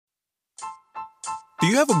Do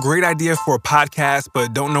you have a great idea for a podcast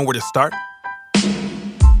but don't know where to start?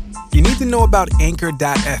 You need to know about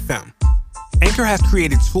Anchor.fm. Anchor has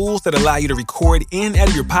created tools that allow you to record and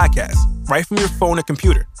edit your podcast right from your phone or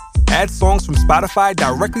computer. Add songs from Spotify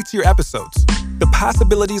directly to your episodes. The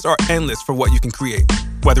possibilities are endless for what you can create,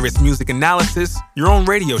 whether it's music analysis, your own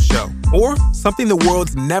radio show, or something the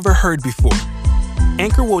world's never heard before.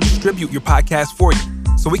 Anchor will distribute your podcast for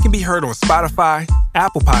you, so it can be heard on Spotify,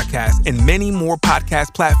 Apple Podcasts, and many more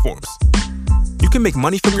podcast platforms. You can make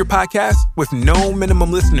money from your podcast with no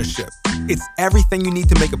minimum listenership. It's everything you need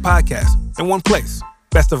to make a podcast in one place.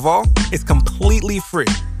 Best of all, it's completely free.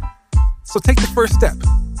 So take the first step.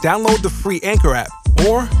 Download the free Anchor app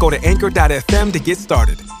or go to anchor.fm to get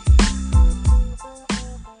started.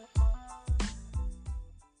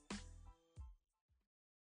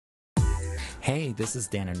 Hey, this is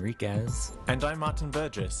Dan Enriquez. And I'm Martin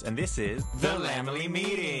Burgess, and this is The LambMail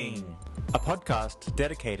Meeting, a podcast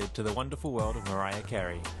dedicated to the wonderful world of Mariah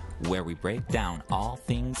Carey. Where we break down all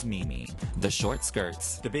things Mimi, the short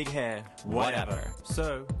skirts, The big hair, whatever.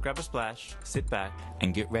 So, grab a splash, sit back,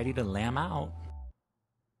 and get ready to lamb out.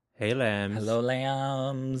 Hey lambs. Hello,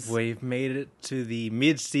 lambs. We've made it to the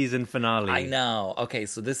mid-season finale. I know. Okay,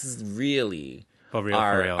 so this is really For real.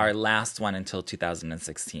 our last one until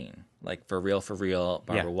 2016. Like, for real,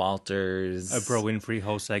 Barbara Walters. Oprah Winfrey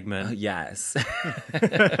whole segment. Yes.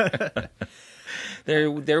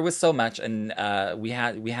 There was so much, and we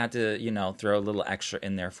had to, throw a little extra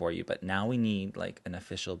in there for you. But now we need like an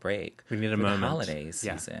official break. We need a for moment. The holiday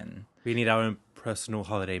season. We need our own personal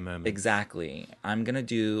holiday moment. Exactly. I'm gonna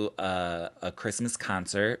do a Christmas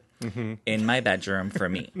concert in my bedroom for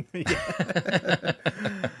me.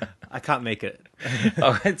 I can't make it.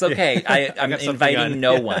 Oh, it's okay. I'm inviting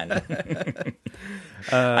no one.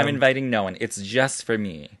 I'm inviting no one. It's just for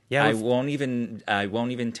me. Yeah, I won't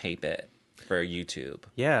even tape it for YouTube.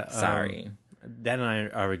 Yeah. Sorry. Dan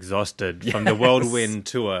and I are exhausted from the whirlwind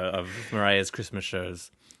tour of Mariah's Christmas shows.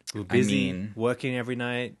 We're busy working every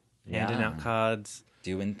night, handing out cards.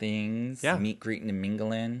 Doing things, Yeah. meet, greeting, and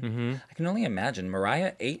mingling. I can only imagine.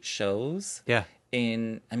 Mariah 8 shows. Yeah.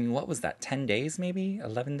 What was that? 10 days, maybe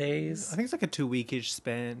 11 days. I think it's like a 2-weekish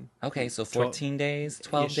span. Okay, so 14 days,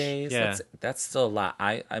 12 days. Yeah. That's still a lot.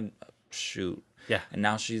 I'm shoot. Yeah. And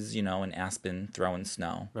now she's in Aspen throwing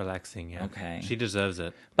snow. Relaxing, yeah. Okay. She deserves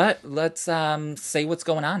it. But let's say what's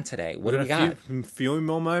going on today. What do we got? A few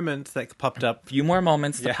more moments that popped up. Few more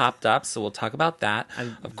moments that popped up, so we'll talk about that.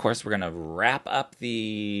 And of course, we're gonna wrap up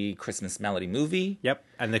the Christmas Melody movie. Yep,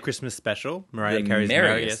 and the Christmas special, Mariah Carey's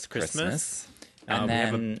Merriest Christmas. And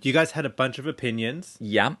then you guys had a bunch of opinions.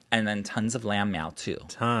 Yeah, and then tons of LambMail too.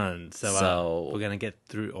 Tons. So we're gonna get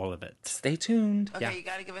through all of it. Stay tuned. Okay, you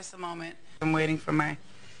gotta give us a moment. I'm waiting for my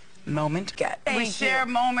moment. We share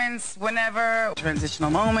moments whenever. Transitional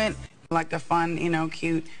moment, like a fun,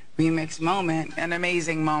 cute remix moment, an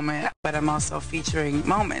amazing moment. But I'm also featuring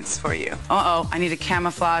moments for you. I need a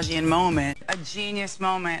camouflagian moment, a genius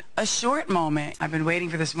moment, a short moment. I've been waiting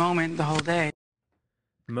for this moment the whole day.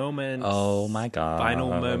 Moments. Oh my god. Final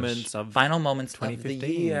moments of 2015. The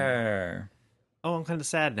year. Oh, I'm kind of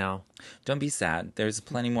sad now. Don't be sad. There's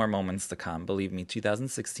plenty more moments to come. Believe me,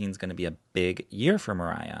 2016 is going to be a big year for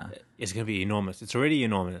Mariah. It's going to be enormous. It's already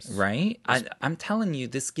enormous. Right? I'm telling you,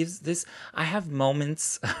 I have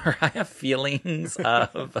moments, or I have feelings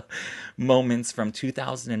of moments from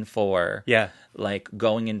 2004. Yeah. Like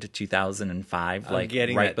going into 2005, like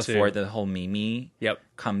right before the whole Mimi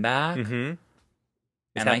comeback. Mm-hmm.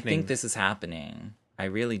 And I think this is happening. I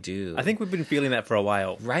really do. I think we've been feeling that for a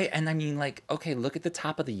while. Right? And okay, look at the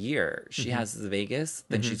top of the year. She has the Vegas,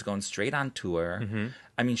 then she's going straight on tour.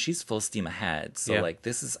 She's full steam ahead. So,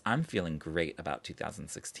 I'm feeling great about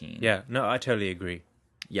 2016. Yeah, no, I totally agree.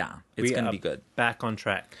 Yeah, it's going to be good. Back on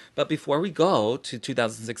track. But before we go to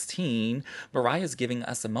 2016, Mariah's giving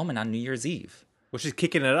us a moment on New Year's Eve. Well, she's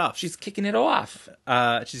kicking it off. She's kicking it off.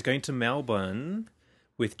 She's going to Melbourne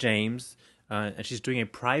with James. And she's doing a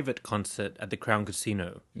private concert at the Crown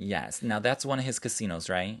Casino. Yes. Now, that's one of his casinos,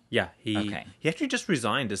 right? Yeah. He actually just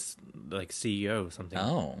resigned as, CEO or something.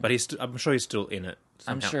 Oh. But I'm sure he's still in it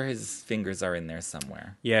somehow. I'm sure his fingers are in there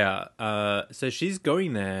somewhere. Yeah. So she's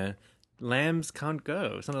going there. Lambs can't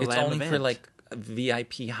go. It's not a lamb event. It's only for,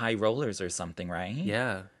 VIP high rollers or something, right?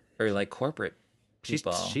 Yeah. Or, corporate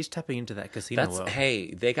people. She's tapping into that casino world.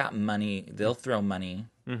 Hey, they got money. They'll throw money.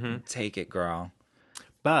 Take it, girl.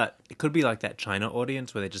 But it could be like that China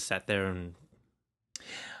audience where they just sat there and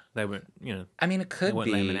they weren't, it could they weren't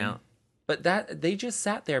be. lambing out. But they just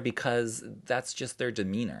sat there because that's just their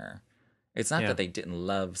demeanor. It's not that they didn't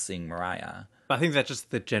love seeing Mariah. But I think that's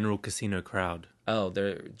just the general casino crowd. Oh,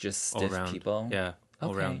 they're just stiff people? Yeah.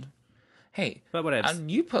 all round. Hey, but whatever.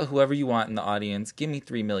 You put whoever you want in the audience. Give me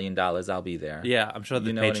 $3 million. I'll be there. Yeah, I'm sure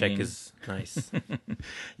the paycheck is nice.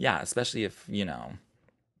 Yeah, especially if,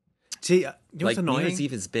 See, what's annoying? New Year's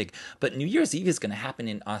Eve is big. But New Year's Eve is going to happen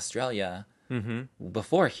in Australia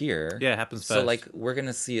before here. Yeah, it happens first. So, like, we're going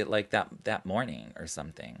to see it, like, that morning or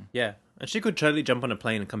something. Yeah, and she could totally jump on a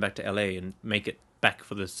plane and come back to LA and make it back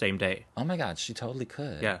for the same day. Oh, my God, she totally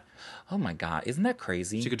could. Yeah. Oh, my God, isn't that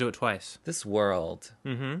crazy? She could do it twice. This world.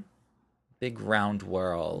 Big round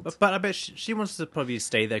world. But I bet she wants to probably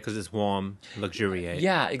stay there because it's warm, luxuriate.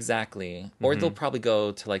 Yeah, exactly. Or they'll probably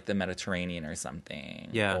go to like the Mediterranean or something.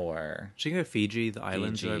 Yeah. Or she can go Fiji. The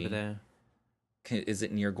islands are over there. Is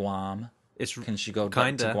it near Guam? Can she go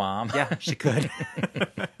kinda to Guam? Yeah, she could.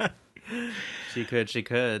 She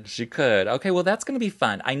could. Okay, well, that's going to be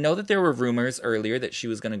fun. I know that there were rumors earlier that she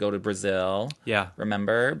was going to go to Brazil. Yeah.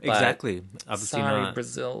 Remember? But exactly. I've seen that.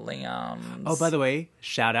 Brazil lambs. Oh, by the way,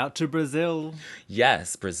 shout out to Brazil.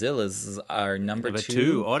 Yes, Brazil is our number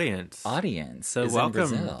two audience. So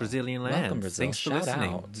welcome, Brazilian lambs. Welcome, Brazil. Thanks for shout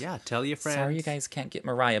listening. Out. Yeah, tell your friends. Sorry you guys can't get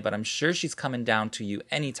Mariah, but I'm sure she's coming down to you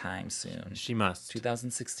anytime soon. She must.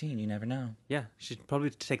 2016, you never know. Yeah, she'd probably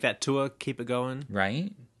take that tour, keep it going.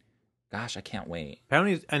 Right? Gosh, I can't wait.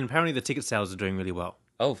 Apparently the ticket sales are doing really well.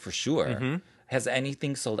 Oh, for sure. Has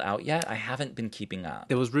anything sold out yet? I haven't been keeping up.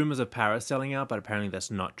 There was rumors of Paris selling out, but apparently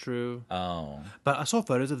that's not true. Oh. But I saw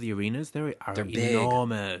photos of the arenas. They're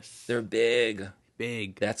enormous. They're big.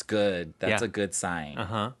 Big. That's good. That's a good sign.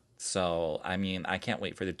 Uh-huh. So, I mean, I can't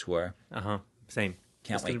wait for the tour. Uh-huh. Same.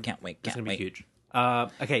 Can't wait. It's going to be huge.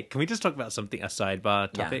 Okay, can we just talk about something, a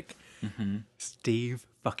sidebar topic? Yeah. Steve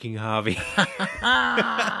fucking Harvey.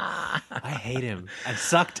 I hate him. I'm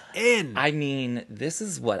sucked in. I mean, this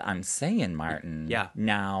is what I'm saying, Martin. Yeah.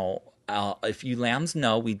 Now, if you lambs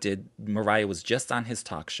know, Mariah was just on his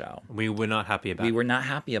talk show. We were not happy about it. We were not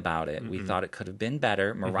happy about it. We thought it could have been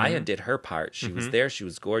better. Mariah did her part. She was there. She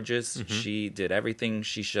was gorgeous. She did everything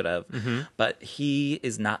she should have. But he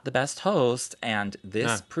is not the best host, and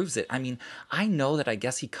this proves it. I mean, I know that I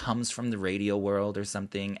guess he comes from the radio world or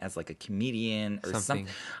something as like a comedian or something.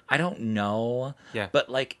 I don't know. Yeah. But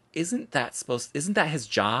like, isn't that his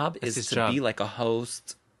job? It's is his to job. be like a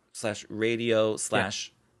host / radio /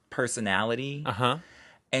 personality.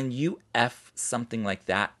 And you F something like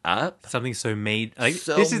that up. Something so made. This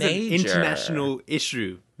is major. an international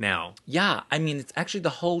issue now. Yeah, I mean, it's actually the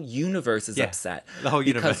whole universe is upset. The whole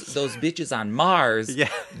universe. Because those bitches on Mars,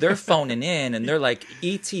 they're phoning in and they're like,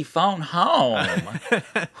 E.T. phone home.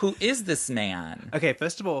 Who is this man? Okay,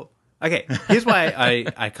 first of all, here's why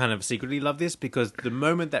I kind of secretly love this, because the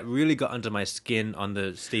moment that really got under my skin on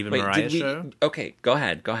the Steve and Mariah show. Okay, go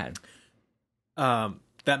ahead.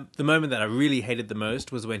 The moment that I really hated the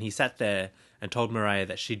most was when he sat there and told Mariah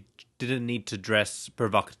that she didn't need to dress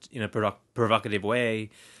in a provocative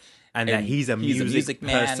way, and that he's a music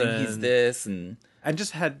man, person, and he's this, and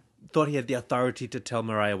just thought he had the authority to tell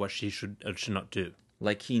Mariah what she should or should not do.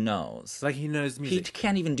 Like he knows. Like he knows music. He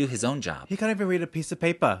can't even do his own job. He can't even read a piece of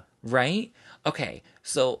paper. Right? Okay,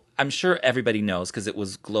 so I'm sure everybody knows because it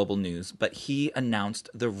was global news, but he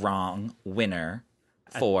announced the wrong winner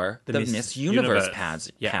for the Miss Universe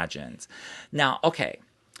pageant. Now, okay.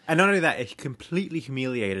 And not only that, it completely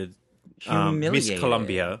humiliated Miss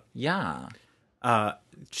Columbia. Yeah.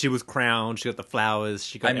 She was crowned. She got the flowers.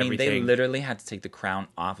 She got everything. They literally had to take the crown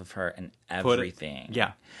off of her and everything.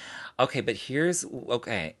 Yeah. Okay, but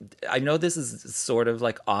I know this is sort of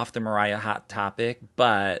like off the Mariah hot topic,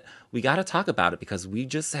 but we got to talk about it because we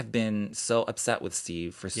just have been so upset with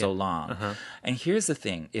Steve for so long. And here's the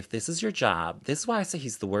thing. If this is your job, this is why I say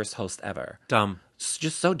he's the worst host ever. Dumb. It's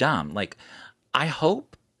just so dumb. Like, I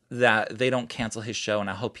hope that they don't cancel his show, and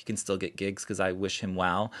I hope he can still get gigs because I wish him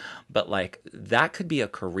well. But, like, that could be a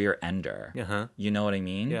career ender. You know what I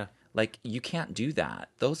mean? Yeah. Like, you can't do that.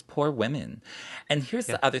 Those poor women. And here's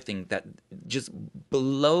the other thing that just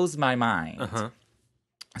blows my mind.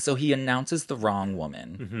 So he announces the wrong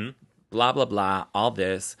woman. Blah, blah, blah, all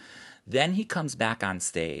this. Then he comes back on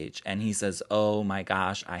stage and he says, oh my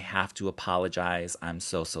gosh, I have to apologize. I'm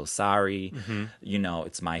so sorry. You know,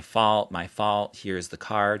 it's my fault. Here's the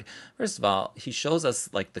card. First of all, he shows us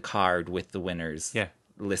like the card with the winners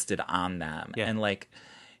listed on them. And like,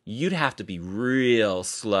 you'd have to be real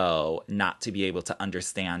slow not to be able to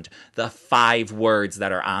understand the 5 words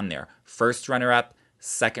that are on there. First runner-up,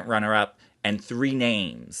 second runner-up, and 3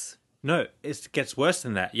 names. No, it gets worse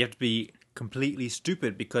than that. You have to be completely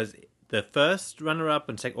stupid because the first runner-up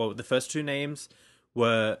and the first 2 names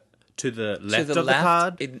were to the left of the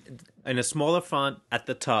card in a smaller font at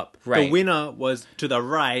the top. Right. The winner was to the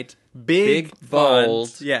right, big bold.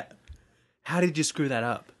 Font. Yeah. How did you screw that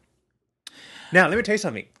up? Now, let me tell you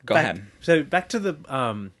something. Go ahead. So back to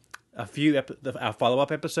the our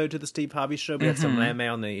follow-up episode to the Steve Harvey show. We had some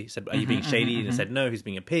LambMail and they said, are you being shady? And I said, no, he's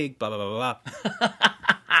being a pig, blah, blah, blah, blah.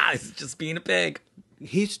 He's just being a pig.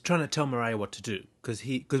 He's trying to tell Mariah what to do. Because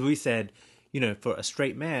we said, for a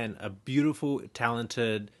straight man, a beautiful,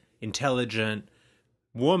 talented, intelligent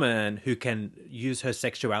woman who can use her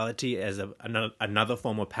sexuality as another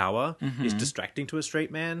form of power is distracting to a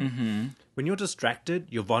straight man. When you're distracted,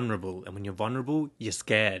 you're vulnerable. And when you're vulnerable, you're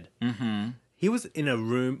scared. He was in a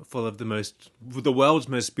room full of the world's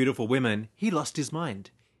most beautiful women. He lost his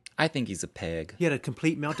mind. I think he's a pig. He had a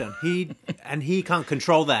complete meltdown. He can't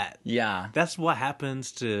control that. Yeah. That's what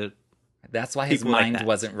happens to That's why his mind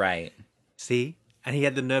wasn't right. See? And he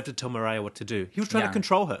had the nerve to tell Mariah what to do. He was trying to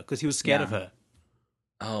control her because he was scared of her.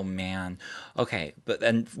 Oh, man. Okay,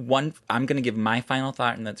 I'm going to give my final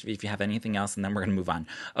thought, and that's if you have anything else, and then we're going to move on.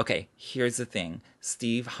 Okay, here's the thing.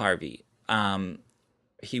 Steve Harvey,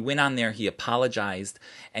 he went on there, he apologized,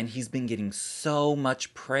 and he's been getting so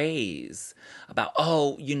much praise about,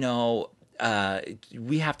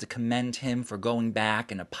 we have to commend him for going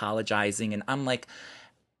back and apologizing. And I'm like,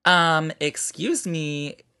 excuse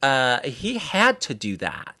me, he had to do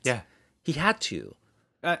that. Yeah. He had to.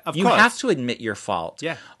 Of you course. have to admit your fault.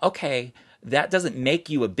 Yeah. Okay, that doesn't make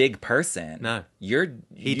you a big person. No.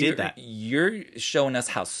 He did that. You're showing us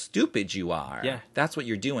how stupid you are. Yeah. That's what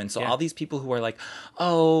you're doing. So all these people who are like,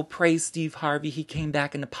 oh, praise Steve Harvey, he came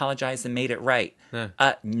back and apologized and made it right. No.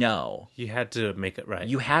 No. You had to make it right.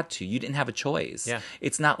 You had to. You didn't have a choice. Yeah.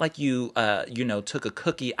 It's not like you, took a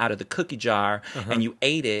cookie out of the cookie jar and you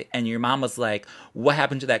ate it and your mom was like, what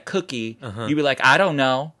happened to that cookie? You'd be like, I don't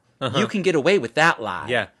know. You can get away with that lie.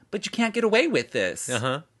 Yeah. But you can't get away with this.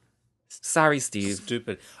 Sorry, Steve.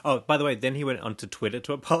 Stupid. Oh, by the way, then he went onto Twitter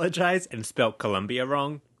to apologize and spelled Columbia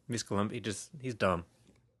wrong. Miss Columbia, he's dumb.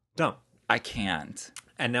 Dumb. I can't.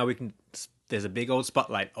 And now there's a big old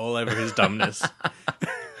spotlight all over his dumbness.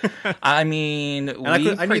 I mean,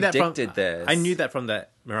 we predicted this. I knew that from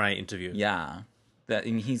that Mariah interview. Yeah.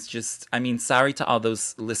 Sorry to all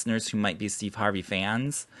those listeners who might be Steve Harvey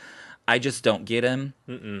fans. I just don't get him.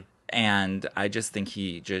 And I just think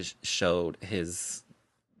he just showed his...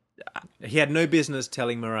 He had no business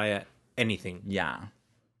telling Mariah anything. Yeah.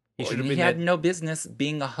 He had no business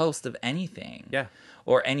being a host of anything. Yeah.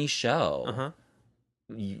 Or any show.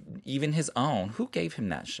 Even his own. Who gave him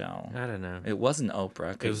that show? I don't know. It wasn't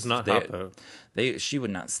Oprah. It was not Harpo. She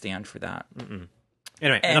would not stand for that.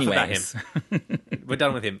 Anyway, enough about him. We're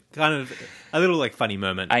done with him. Kind of a little funny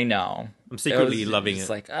moment. I know. I'm secretly loving it. It's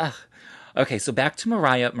like, ugh. Okay, so back to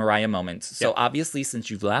Mariah moments. So obviously, since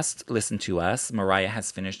you've last listened to us, Mariah has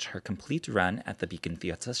finished her complete run at the Beacon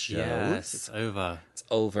Theatre shows. Yes, it's over. It's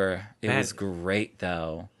over. It was great,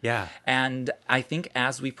 though. Yeah. And I think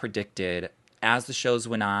as we predicted, as the shows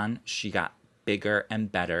went on, she got bigger and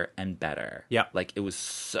better and better. Yeah. It was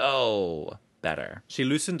so better. She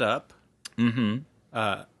loosened up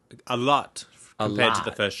a lot compared to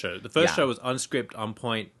the first show. The first show was unscripted, on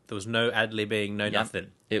point. There was no ad-libbing, nothing.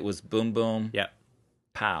 It was boom, boom. Yeah.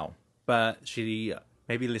 Pow. But she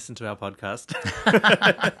maybe listened to our podcast.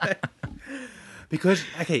 Because,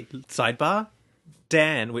 okay, sidebar.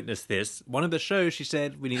 Dan witnessed this. One of the shows, she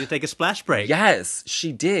said, we need to take a splash break. Yes,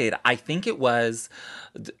 she did. I think it was,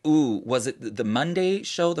 was it the Monday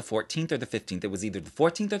show, the 14th or the 15th? It was either the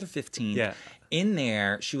 14th or the 15th. Yeah. In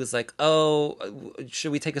there, she was like, oh,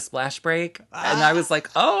 should we take a splash break? And I was like,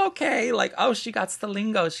 oh, okay. She got the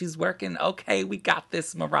lingo. She's working. Okay, we got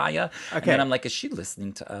this, Mariah. Okay. And then I'm like, is she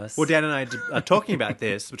listening to us? Well, Dan and I are talking about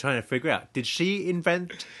this. We're trying to figure out, did she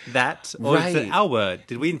invent that? Or is it our word?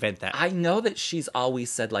 Did we invent that? I know that she's always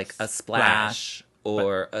said a splash.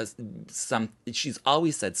 Or she's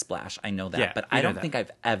always said splash. I know that. Yeah, but I don't think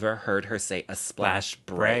I've ever heard her say a splash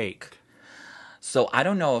break. So I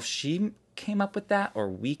don't know if she came up with that or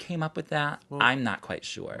we came up with that. Well, I'm not quite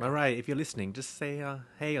sure. Mariah, if you're listening, just say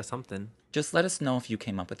hey or something. Just let us know if you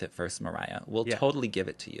came up with it first, Mariah. We'll totally give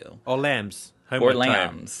it to you. Or lambs. Homework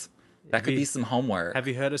lambs. Time. That could be some homework. Have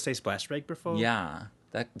you heard us say splash break before? Yeah.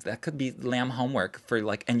 That could be lamb homework for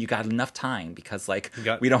and you got enough time because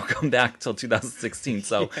we don't come back till 2016.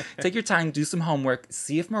 So take your time, do some homework,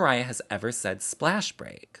 see if Mariah has ever said splash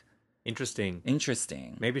break. Interesting.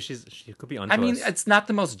 Maybe she could be onto us. It's not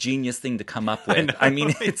the most genius thing to come up with.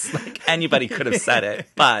 It's anybody could have said it,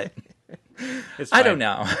 but I don't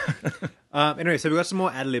know. Anyway, so we got some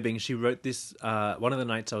more ad-libbing. She wrote this one of the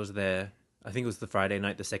nights I was there. I think it was the Friday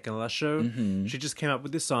night, the second last show. Mm-hmm. She just came up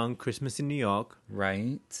with this song, Christmas in New York.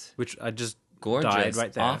 Right. Which I just Gorgeous. died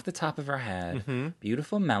right there. Off the top of her head.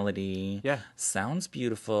 Beautiful melody. Yeah. Sounds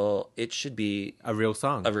beautiful. It should be A real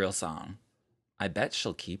song. a real song. I bet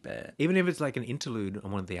she'll keep it. Even if it's like an interlude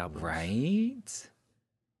on one of the albums. Right?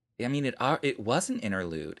 I mean, it was an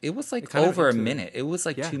interlude. It was like kind of over a interlude. minute. It was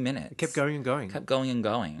like 2 minutes. It kept going and going. Kept going and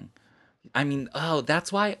going. I mean,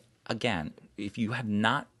 that's why, again, if you have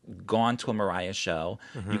not gone to a Mariah show,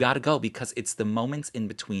 you got to go, because it's the moments in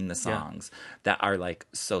between the songs that are like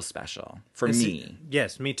so special for me.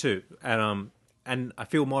 Yes, me too. And I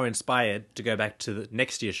feel more inspired to go back to the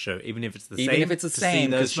next year's show, even if it's the same. Even if it's the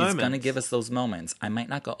same, because she's moments. going to give us those moments. I might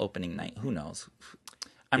not go opening night. Who knows?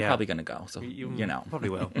 I'm probably going to go. So, you know. Probably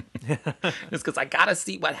will. Just because I got to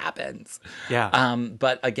see what happens. Yeah.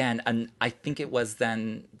 But again, and I think it was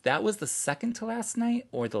then, that was the second to last night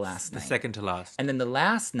or the last night? The second to last. And then the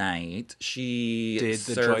last night, she Did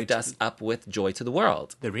the served us up with Joy to the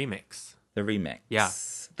World. The remix. The remix. Yeah.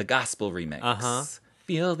 The gospel remix. Uh-huh.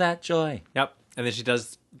 Feel that joy. Yep. And then she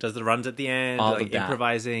does the runs at the end, All like of that.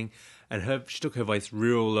 improvising. And she took her voice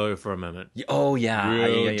real low for a moment. Oh, yeah.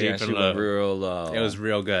 Real yeah, deep and she low. went real low. It was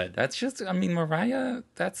real good. That's just, I mean, Mariah,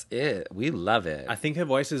 that's it. We love it. I think her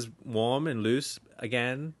voice is warm and loose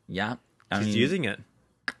again. Yeah. She's using it.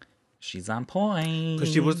 She's on point.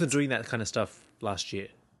 Because she wasn't doing that kind of stuff last year.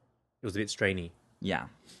 It was a bit strainy. Yeah.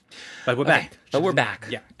 But we're back. But we're back.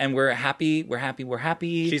 Yeah. And we're happy. We're happy. We're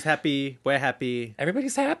happy. She's happy. We're happy.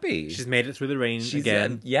 Everybody's happy. She's made it through the rain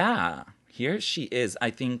again. Yeah. Here she is. I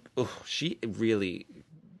think she really,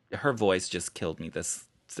 her voice just killed me this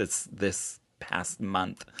past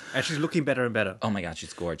month. And she's looking better and better. Oh my God,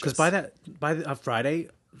 she's gorgeous. Because by Friday,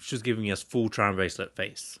 she was giving us full charm bracelet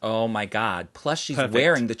face. Oh my God. Plus she's Perfect.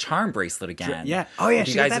 wearing the charm bracelet again. Yeah. Oh yeah, If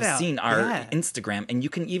you she got guys that have out. seen our Yeah. Instagram, and you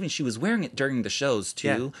can even, she was wearing it during the shows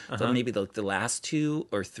too. Yeah. So maybe the last 2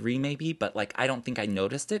 or 3 maybe, but like I don't think I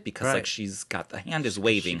noticed it because Right. like she's got, the hand is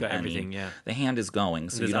waving. got honey. everything, yeah. The hand is going,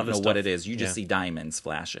 so there's you don't know other what stuff. it is. You just Yeah. see diamonds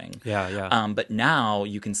flashing. Yeah. But now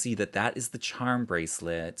you can see that is the charm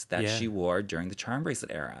bracelet that Yeah. she wore during the charm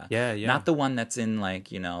bracelet era. Yeah. Not the one that's in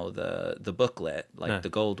like, you know, the booklet, like the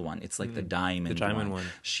gold one. It's like the diamond one.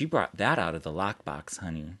 She brought that out of the lockbox,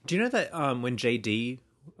 honey. Do you know that when JD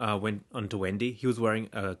went onto Wendy, he was wearing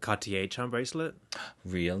a Cartier charm bracelet?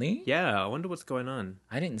 Really? Yeah, I wonder what's going on.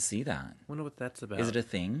 I didn't see that. I wonder what that's about. Is it a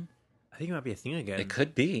thing? I think it might be a thing again. It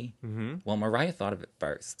could be. Mm-hmm. Well, Mariah thought of it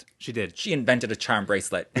first. She did. She invented a charm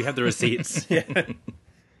bracelet. We have the receipts. Yeah.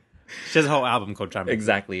 She has a whole album called Charm Bracelet.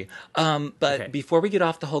 Exactly. But before we get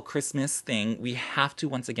off the whole Christmas thing, we have to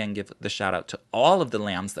once again give the shout out to all of the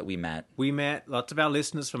lambs that we met. We met lots of our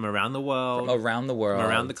listeners from around the world. Around the world.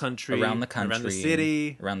 Around the country. Around the country. Around the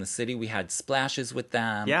city. Around the city. We had splashes with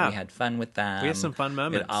them. Yeah. We had fun with them. We had some fun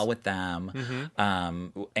moments. We had all with them.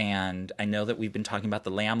 Mm-hmm. And I know that we've been talking about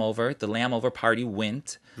the Lamb Over. The Lamb Over party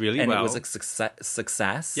went really and well. And it was a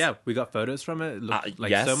success. Yeah, we got photos from it. It looked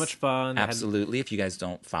like yes, so much fun. Absolutely. If you guys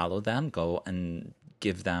don't follow them, go and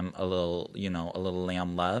give them a little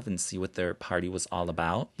lamb love and see what their party was all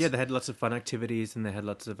about. Yeah, they had lots of fun activities and they had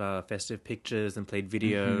lots of festive pictures and played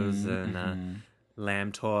videos and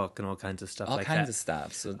lamb talk and all kinds of stuff all like that. All kinds of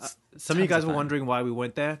stuff. So some of you guys were wondering why we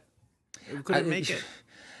weren't there. We couldn't make it.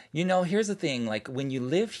 You know, here's the thing. Like, when you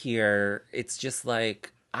live here, it's just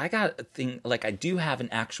like, I got a thing, like, I do have an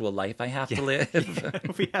actual life I have to live. Yeah,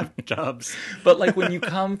 we have jobs. But, like, when you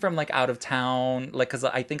come from, like, out of town, like, because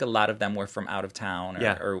I think a lot of them were from out of town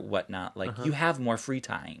or whatnot, like, you have more free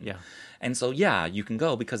time. Yeah. And so, yeah, you can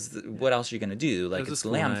go because what else are you going to do? Like, it's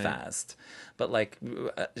Lamb night. Fest. But, like,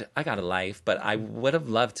 I got a life, but I would have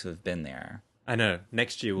loved to have been there. I know.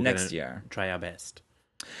 Next year, we're going to try our best.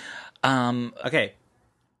 Okay.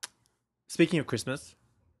 Speaking of Christmas.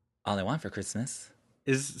 All I Want for Christmas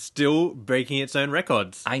is still breaking its own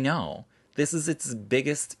records. I know. This is its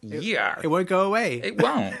biggest year. It won't go away. It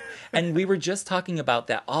won't. And we were just talking about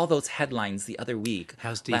that, all those headlines the other week.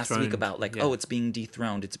 How's last dethroned? week about like, oh, it's being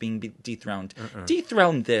dethroned. It's being dethroned.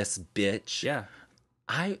 Dethrone this, bitch. Yeah.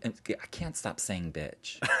 I can't stop saying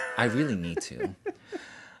bitch. I really need to.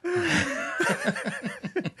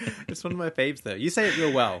 It's one of my faves, though. You say it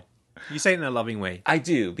real well. You say it in a loving way. I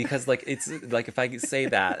do, because like it's like if I say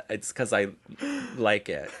that, it's because I like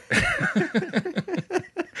it.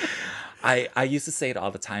 I used to say it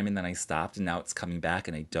all the time, and then I stopped, and now it's coming back,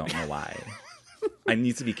 and I don't know why. I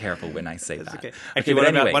need to be careful when I say that. Okay.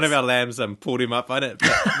 Actually, one of our lambs pulled him up on it,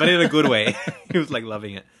 but in a good way. He was like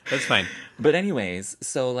loving it. That's fine. But anyways,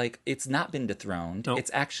 so like it's not been dethroned. Nope.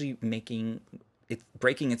 It's actually it's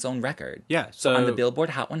breaking its own record. Yeah. So on the Billboard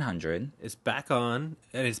Hot 100. It's back on,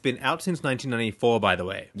 and it's been out since 1994, by the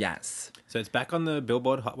way. Yes. So it's back on the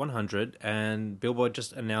Billboard Hot 100, and Billboard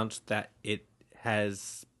just announced that it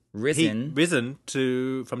has risen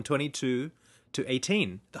from 22 to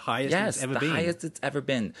 18, the highest it's ever been. Yes, the highest it's ever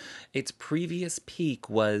been. Its previous peak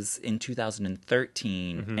was in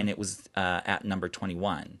 2013, and it was at number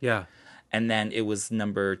 21. Yeah. And then it was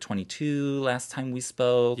number 22 last time we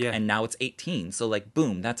spoke, and now it's 18. So, like,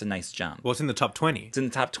 boom, that's a nice jump. Well, it's in the top 20. It's in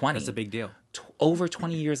the top 20. That's a big deal. Over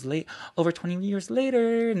 20 years later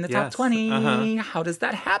in the top 20. How does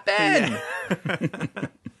that happen? Yeah.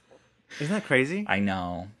 Isn't that crazy? I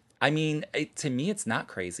know. I mean, to me, it's not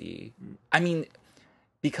crazy. I mean,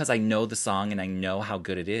 because I know the song and I know how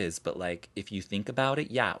good it is. But, like, if you think about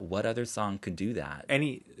it, what other song could do that?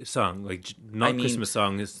 Any song, like, Christmas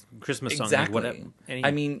song, is Christmas song. Exactly. Like whatever,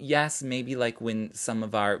 I mean, yes, maybe, like, when some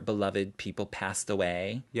of our beloved people passed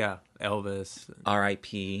away. Yeah, Elvis.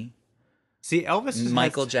 R.I.P. See, Elvis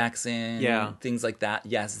Michael Jackson. Yeah. Things like that.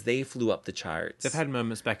 Yes, they flew up the charts. They've had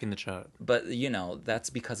moments back in the chart. But, you know,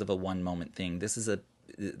 that's because of a one-moment thing. This is the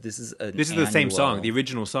same song, the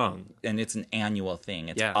original song, and it's an annual thing.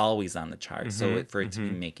 It's always on the chart. So for it to be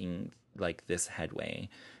making like this headway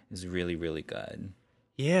is really, really good.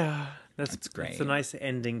 Yeah, that's great. It's a nice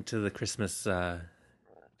ending to the Christmas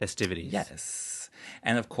festivities. Yes,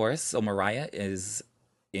 and of course, so Mariah is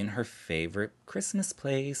in her favorite Christmas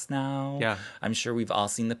place now. Yeah. I'm sure we've all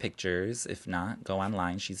seen the pictures. If not, go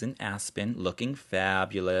online. She's in Aspen, looking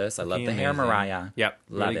fabulous. I love the hair, Mariah. Yep,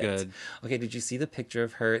 love really it. good. Okay, did you see the picture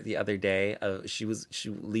of her the other day? She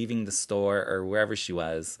leaving the store or wherever she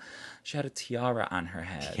was. She had a tiara on her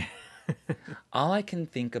head. Yeah. All I can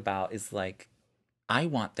think about is like, I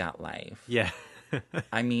want that life. Yeah.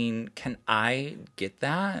 I mean, can I get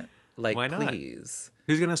that? Like, why not? Please.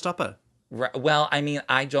 Who's going to stop her? Well, I mean,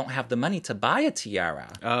 I don't have the money to buy a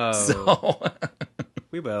tiara. Oh. So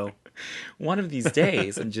we will. One of these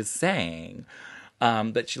days, I'm just saying.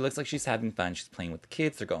 But she looks like she's having fun. She's playing with the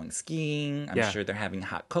kids. They're going skiing. I'm sure they're having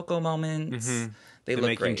hot cocoa moments. Mm-hmm. They're look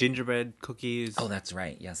making great. Gingerbread cookies. Oh, that's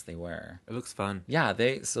right. Yes, they were. It looks fun. Yeah,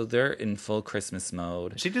 they're in full Christmas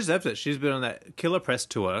mode. She deserves it. She's been on that killer press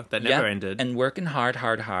tour that never ended. And working hard.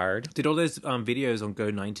 Did all those videos on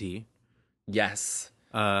Go 90. Yes.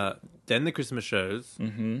 Then the Christmas shows.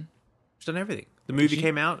 Mm-hmm. She's done everything. The movie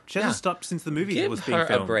came out. She hasn't stopped since the movie was being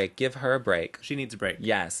filmed. Give her a break. She needs a break.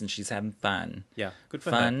 Yes, and she's having fun. Yeah, good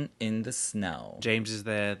for her. Fun in the snow. James is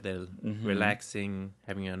there. They're relaxing,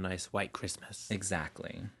 having a nice white Christmas.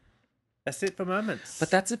 Exactly. That's it for moments.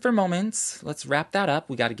 But that's it for moments. Let's wrap that up.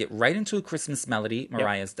 We got to get right into A Christmas Melody,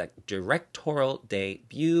 Mariah's directorial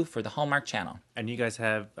debut for the Hallmark Channel. And you guys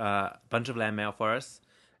have a bunch of LambMail for us.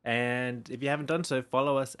 And if you haven't done so,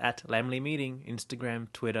 follow us at LambMail, Instagram,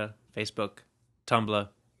 Twitter, Facebook, Tumblr,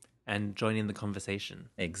 and join in the conversation.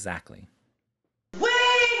 Exactly. We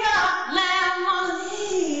got LambMail.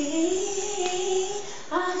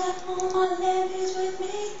 I got all my lambies with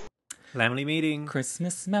me. LambMail meeting.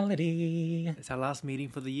 Christmas Melody. It's our last meeting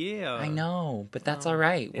for the year. I know, but that's all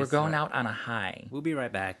right. We're going out on a high. We'll be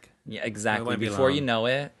right back. Yeah, exactly. Before you know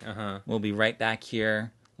it, we'll be right back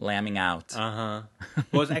here. Lambing out. Well,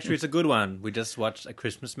 it's a good one. We just watched A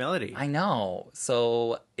Christmas Melody. I know.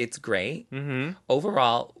 So it's great. Mm-hmm.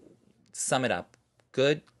 Overall, sum it up.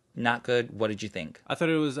 Good, not good. What did you think? I thought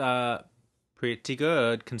it was pretty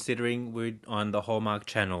good considering we're on the Hallmark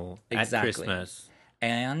Channel at Christmas.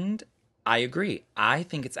 And I agree. I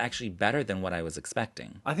think it's actually better than what I was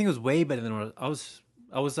expecting. I think it was way better than what I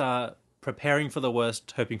was preparing for the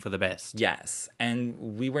worst, hoping for the best. Yes.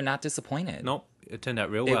 And we were not disappointed. Nope. It turned out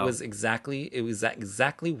real well. It was exactly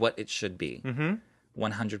what it should be. 100%.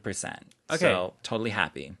 Okay. So, totally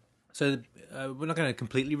happy. So, we're not going to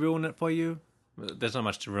completely ruin it for you. There's not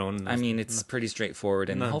much to ruin. I mean, it's pretty straightforward.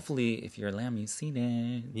 And hopefully, if you're a lamb, you've seen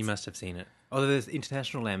it. You must have seen it. Although there's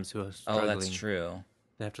international lambs who are struggling. Oh, that's true.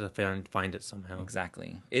 They have to find it somehow.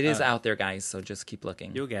 Exactly. It is out there, guys, so just keep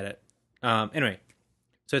looking. You'll get it. Anyway,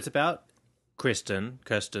 so it's about Kirsten.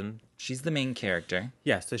 She's the main character.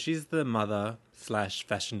 Yeah, so she's the mother /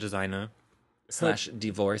 fashion designer /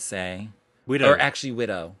 divorcee. Widow. Or actually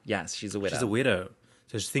widow. Yes, she's a widow. She's a widow.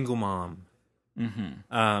 So she's a single mom.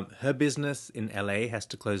 Mm-hmm. Her business in LA has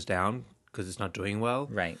to close down because it's not doing well.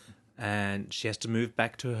 Right. And she has to move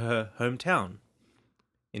back to her hometown.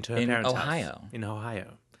 Into her parents' house. In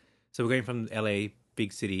Ohio. So we're going from LA,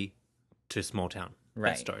 big city, to a small town.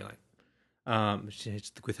 Right. That storyline.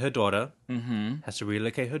 She's with her daughter, has to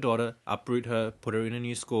relocate her daughter, uproot her, put her in a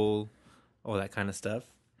new school, all that kind of stuff.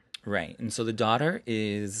 Right. And so the daughter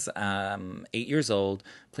is 8 years old,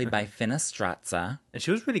 played by Finna Strazza. And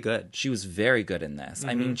she was really good. She was very good in this.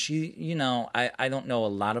 I mean, she, I don't know a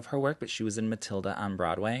lot of her work, but she was in Matilda on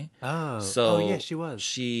Broadway. Oh. So yeah, she was.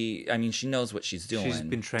 She knows what she's doing. She's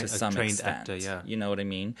been to some trained extent. actor, yeah. You know what I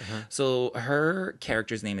mean? So her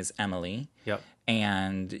character's name is Emily. Yep.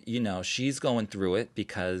 And, she's going through it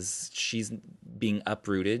because she's being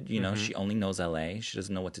uprooted. She only knows LA. She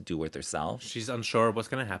doesn't know what to do with herself. She's unsure of what's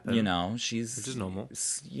going to happen. Which is normal.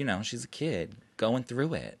 She's a kid going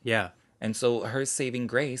through it. Yeah. And so her saving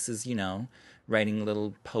grace is, writing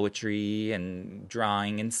little poetry and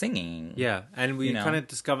drawing and singing. Yeah. And we kind of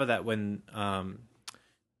discover that when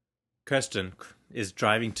Kirsten is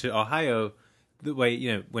driving to Ohio, the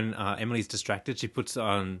way, when Emily's distracted, she puts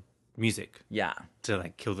on music. Yeah. To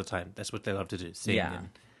like kill the time. That's what they love to do. Sing. Yeah. And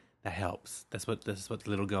that helps. This is what the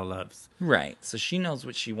little girl loves. Right. So she knows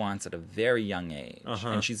what she wants at a very young age.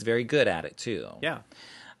 And she's very good at it too. Yeah.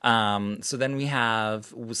 So then we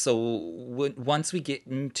have once we get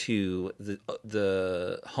into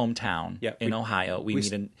the hometown in Ohio, we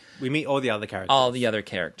meet all the other characters. All the other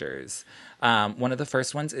characters. One of the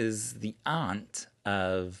first ones is the aunt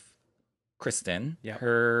of Kristen. Yep.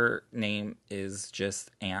 Her name is just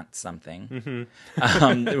Aunt something.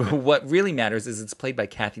 Mm-hmm. What really matters is it's played by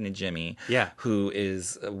Kathy Najimy. Yeah. Who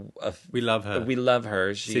is we love her. We love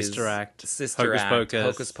her. She's Sister Act.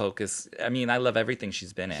 Hocus Pocus. I mean, I love everything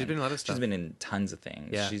she's been in. She's been in a lot of stuff. She's been in tons of things.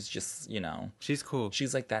 Yeah. She's just, She's cool.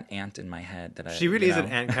 She's like that aunt in my head that She really is an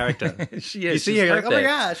aunt character. She is. You see she's her, you're like, oh my perfect.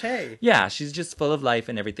 gosh, hey. Yeah, she's just full of life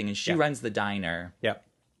and everything. And she runs the diner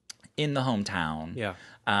in the hometown. Yeah.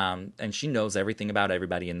 And she knows everything about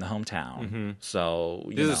everybody in the hometown. So,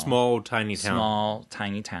 This is a small, tiny town. Small,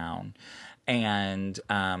 tiny town. And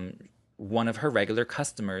one of her regular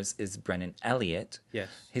customers is Brennan Elliott. Yes.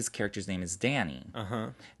 His character's name is Danny. Uh-huh.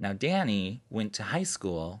 Now, Danny went to high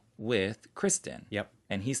school with Kristen. Yep.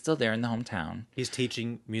 And he's still there in the hometown. He's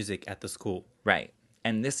teaching music at the school. Right.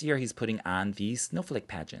 And this year he's putting on the Snowflake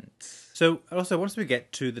pageant. So, also, once we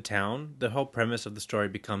get to the town, the whole premise of the story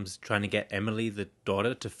becomes trying to get Emily, the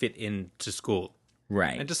daughter, to fit into school.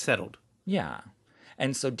 Right. And just settled. Yeah.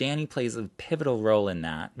 And so Danny plays a pivotal role in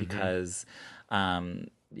that because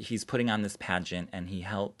he's putting on this pageant and he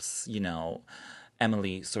helps,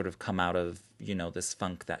 Emily sort of come out of, this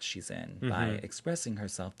funk that she's in by expressing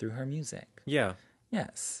herself through her music. Yeah.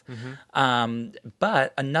 Yes.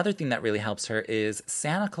 But another thing that really helps her is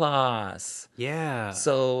Santa Claus. Yeah.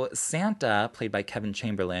 So Santa, played by Kevin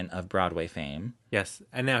Chamberlain of Broadway fame. Yes.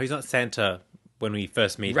 And now he's not Santa when we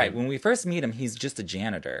first meet him. Right. When we first meet him, he's just a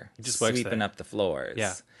janitor. He just works sweeping there. up the floors.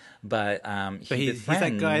 Yeah. But he's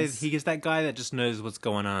that guy. He's that guy that just knows what's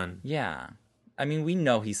going on. Yeah. I mean, we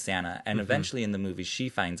know he's Santa, and eventually in the movie, she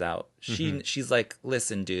finds out. She's like,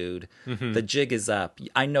 "Listen, dude, the jig is up.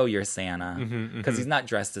 I know you're Santa," because he's not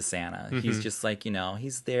dressed as Santa. He's just like,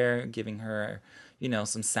 he's there giving her,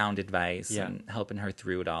 some sound advice and helping her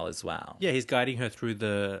through it all as well. Yeah, he's guiding her through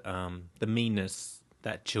the meanness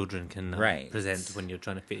that children can present when you're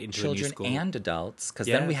trying to fit into a new school. Children and adults, because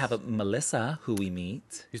then we have a Melissa who we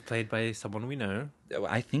meet. Who's played by someone we know.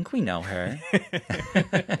 I think we know her.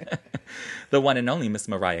 The one and only Miss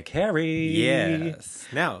Mariah Carey. Yes.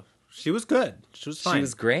 Now, she was good. She was fine. She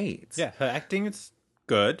was great. Yeah, her acting is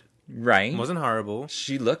good. Right. It wasn't horrible.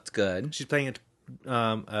 She looked good. She's playing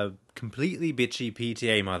a completely bitchy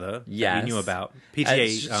PTA mother yes. that we knew about.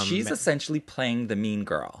 PTA. She's essentially playing the mean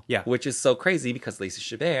girl. Yeah. Which is so crazy because Lacey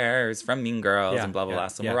Chabert is from Mean Girls and blah, blah, blah.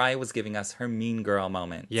 So yeah. Mariah was giving us her mean girl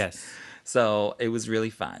moment. Yes. So it was really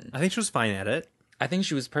fun. I think she was fine at it. I think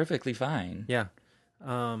she was perfectly fine. Yeah.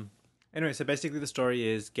 Anyway, so basically the story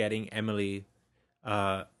is getting Emily,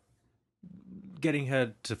 getting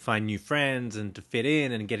her to find new friends and to fit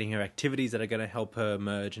in and getting her activities that are going to help her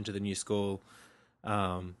merge into the new school.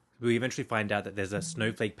 We eventually find out that there's a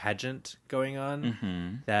snowflake pageant going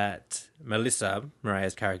on that Melissa,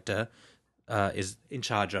 Mariah's character, is in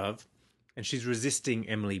charge of, and she's resisting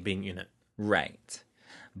Emily being in it. Right.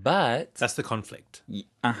 But... That's the conflict.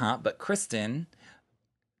 But Kristen...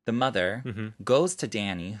 The mother goes to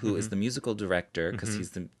Danny, who is the musical director, because he's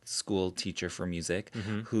the school teacher for music,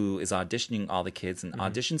 who is auditioning all the kids, and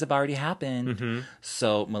auditions have already happened.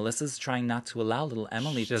 So Melissa's trying not to allow little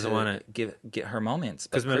Emily to get her moments.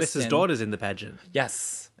 Because Melissa's daughter's in the pageant.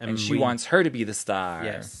 Yes, and she wants her to be the star.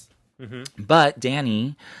 Yes. But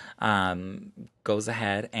Danny goes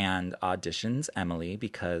ahead and auditions Emily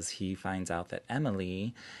because he finds out that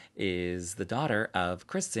Emily is the daughter of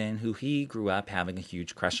Kristen, who he grew up having a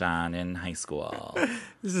huge crush on in high school.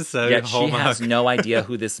 This is so Yet Hallmark. she has no idea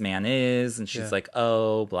who this man is, and she's like,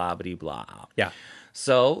 oh, blah, blah, blah. Yeah.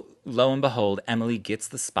 So, lo and behold, Emily gets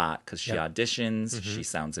the spot because she auditions, she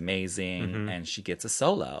sounds amazing, and she gets a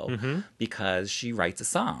solo because she writes a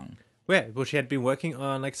song. Yeah, well, she had been working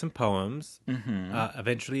on like some poems.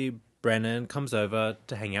 Eventually, Brennan comes over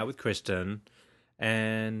to hang out with Kristen,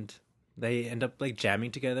 and they end up like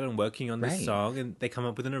jamming together and working on this song, and they come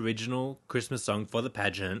up with an original Christmas song for the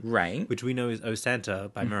pageant, Right. which we know is "Oh Santa"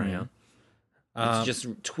 by Mariah. It's just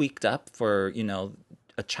tweaked up for, you know,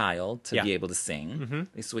 a child to be able to sing.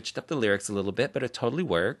 They switched up the lyrics a little bit, but it totally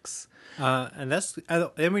works. And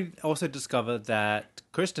then we also discover that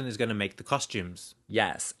Kristen is going to make the costumes.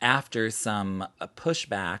 Yes, after some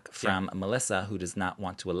pushback from Melissa, who does not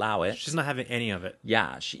want to allow it. She's not having any of it.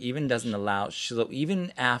 Yeah, she even doesn't allow. So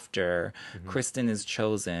even after Kristen is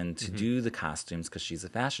chosen to do the costumes because she's a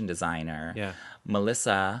fashion designer,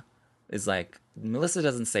 Melissa is like, Melissa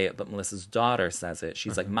doesn't say it, but Melissa's daughter says it.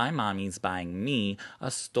 She's like, my mommy's buying me a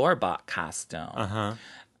store-bought costume.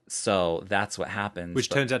 So that's what happens. Which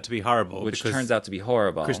turns out to be horrible. Which turns out to be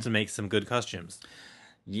horrible. Kristen makes some good costumes.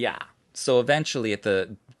 Yeah. So eventually,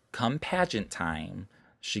 come pageant time,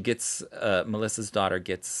 she gets Melissa's daughter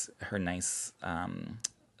gets her nice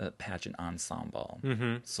pageant ensemble.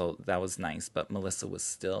 So that was nice, but Melissa was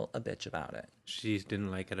still a bitch about it. She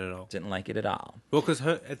didn't like it at all. Didn't like it at all. Well, because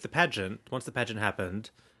at the pageant, once the pageant happened,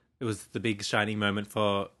 it was the big shining moment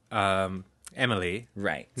for Emily.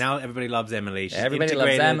 Right. Now everybody loves Emily. She's Everybody loves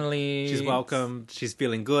integrated. Emily. She's welcome. She's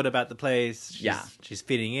feeling good about the place. Yeah. She's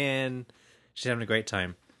fitting in. She's having a great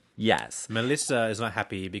time. Yes. Melissa is not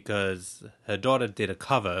happy because her daughter did a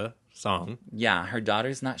cover song. Yeah, her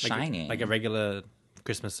daughter's not shining. Like a regular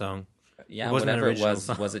Christmas song. Yeah, it wasn't whatever an it original was.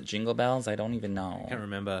 song. Was it Jingle Bells? I don't even know. I can't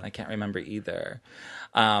remember. I can't remember either.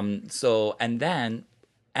 And then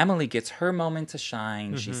Emily gets her moment to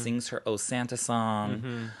shine. She sings her Oh Santa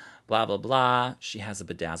song. Blah, blah, blah. She has a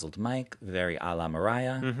bedazzled mic, very a la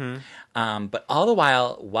Mariah. But all the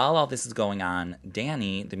while all this is going on,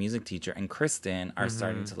 Danny, the music teacher, and Kristen are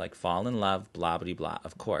starting to like fall in love, blah, blah, blah,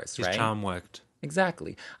 of course, His right? charm worked.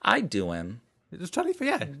 Exactly. I do him. It was totally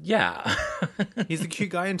fair. Yeah. He's the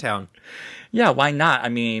cute guy in town. Yeah, why not? I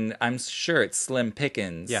mean, I'm sure it's slim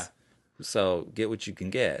pickings. Yeah. So get what you can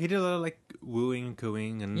get. He did a lot of like wooing and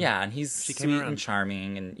cooing and Yeah, and he's She sweet came around. and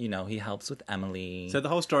charming, and you know he helps with Emily. So the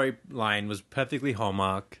whole storyline was perfectly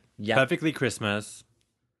Hallmark, Yep. perfectly Christmas.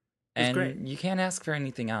 and great. you can't ask for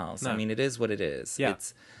anything else. I No. mean, it is what it is. Yeah.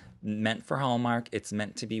 It's meant for Hallmark. It's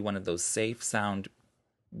meant to be one of those safe, sound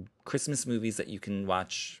Christmas movies that you can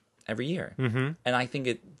watch every year. And I think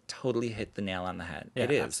it totally hit the nail on the head. Yeah,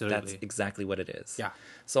 it is. absolutely. That's exactly what it is. Yeah.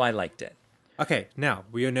 So I liked it. Okay, now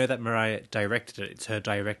we all know that Mariah directed it. It's her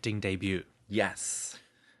directing debut. Yes.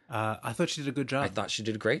 I thought she did a good job. I thought she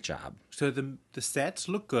did a great job. So the sets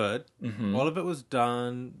look good. All of it was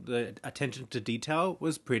done. The attention to detail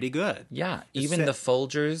was pretty good. Yeah. The Even set- the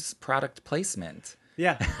Folgers product placement.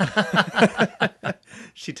 Yeah.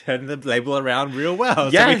 She turned the label around real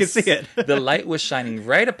well so we could see it. The light was shining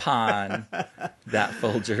right upon that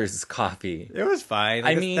Folgers coffee. It was fine.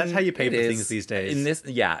 I mean, that's how you pay it for is. things these days.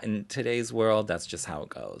 In today's world, that's just how it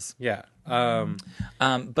goes. Yeah.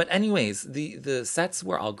 But anyways, the sets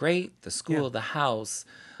were all great. The school, the house.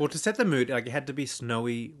 Well, to set the mood, like it had to be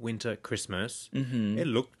snowy winter Christmas. It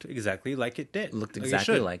looked exactly like it did. Looked it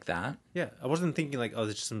exactly should. like that. Yeah, I wasn't thinking like, oh,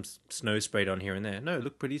 there's just some snow sprayed on here and there. No, it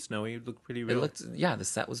looked pretty snowy. It looked pretty real. The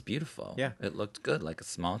set was beautiful. Yeah. It looked good, like a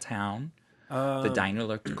small town. The diner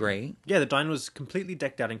looked great. Yeah, the diner was completely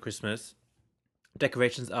decked out in Christmas.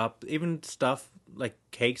 Decorations up, even stuff like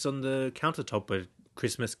cakes on the countertop were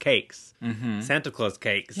Christmas cakes, Santa Claus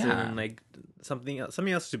cakes, Yeah. and like something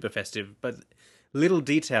else super festive, but little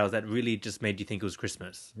details that really just made you think it was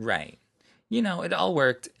Christmas. Right. You know, it all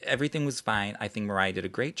worked. Everything was fine. I think Mariah did a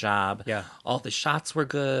great job. Yeah. All the shots were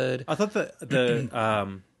good. I thought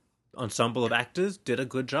the ensemble of actors did a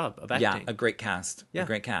good job of acting. Yeah, a great cast. Yeah. A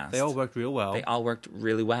great cast. They all worked real well. They all worked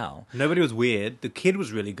really well. Nobody was weird. The kid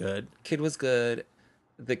was really good. Kid was good.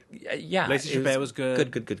 Lacey it Chabert was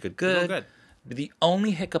good. Good. It was all good. The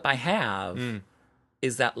only hiccup I have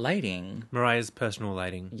is that lighting. Mariah's personal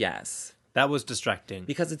lighting. Yes. That was distracting.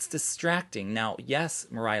 Because it's distracting. Now, yes,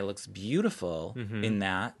 Mariah looks beautiful in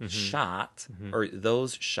that shot or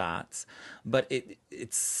those shots, but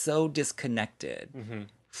it's so disconnected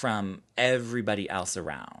from everybody else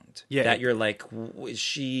around. Yeah. That you're like, is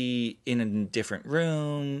she in a different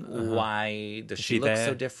room? Why does she look so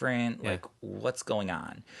there? different? Yeah. Like, what's going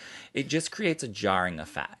on? It just creates a jarring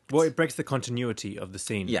effect. Well, it breaks the continuity of the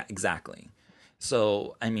scene. Yeah, exactly.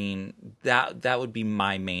 So, I mean, that would be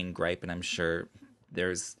my main gripe, and I'm sure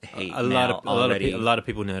there's hate A mail already. a lot of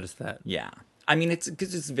people notice that. Yeah. I mean, it's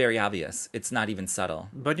because it's very obvious. It's not even subtle.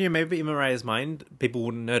 But maybe in Mariah's mind, people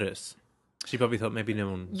wouldn't notice. She probably thought maybe no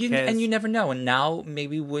one cares. And you never know. And now,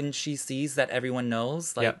 maybe when she sees that everyone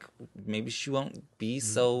knows, like, maybe she won't be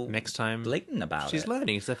so next time blatant about it. She's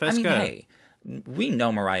learning. It's her first I mean, go. hey, we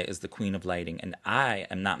know Mariah is the queen of lighting, and I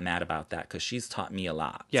am not mad about that because she's taught me a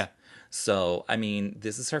lot. Yeah. So, I mean,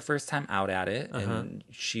 this is her first time out at it, and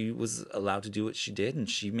she was allowed to do what she did, and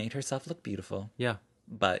she made herself look beautiful. Yeah.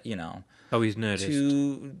 But, Always noticed.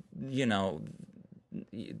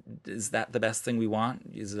 Is that the best thing we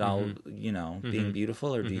want? Is it all, being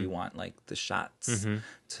beautiful? Or do you want, like, the shots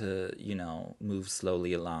to, move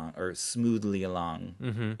slowly along or smoothly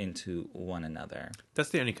along into one another? That's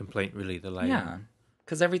the only complaint, really, the lighting. Yeah.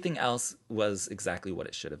 Because everything else was exactly what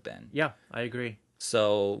it should have been. Yeah, I agree.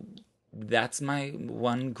 So that's my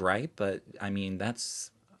one gripe, but, I mean,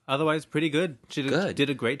 that's... Otherwise, pretty good. She did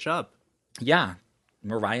a great job. Yeah.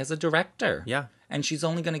 Mariah's a director. Yeah. And she's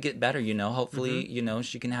only going to get better, Hopefully,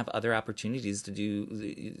 she can have other opportunities to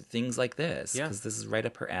do things like this. Yeah. Because this is right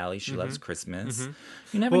up her alley. She loves Christmas.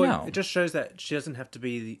 You never know. It just shows that she doesn't have to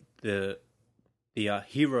be the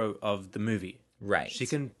hero of the movie. Right. She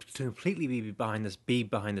can completely be behind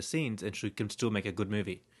the scenes, and she can still make a good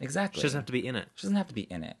movie. Exactly. She doesn't have to be in it. She doesn't have to be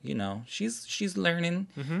in it. She's learning.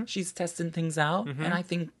 She's testing things out. And I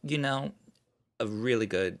think, a really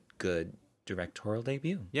good directorial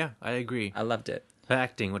debut. Yeah, I agree. I loved it. Her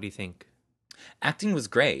acting, what do you think? Acting was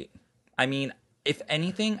great. I mean, if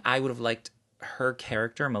anything, I would have liked her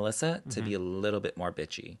character, Melissa, to be a little bit more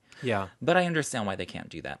bitchy. Yeah. But I understand why they can't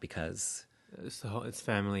do that because... It's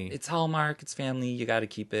family. It's Hallmark, it's family. You got to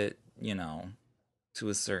keep it, to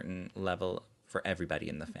a certain level for everybody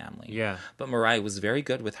in the family. Yeah. But Mariah was very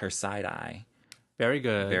good with her side eye. Very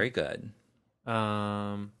good. Very good.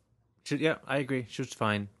 I agree. She was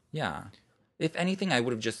fine. Yeah. If anything, I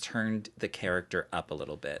would have just turned the character up a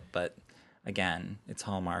little bit. But again, it's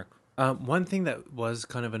Hallmark. One thing that was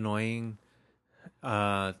kind of annoying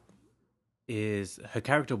is her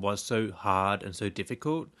character was so hard and so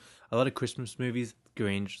difficult. A lot of Christmas movies,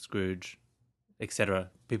 Grinch, Scrooge, etc.,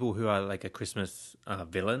 people who are like a Christmas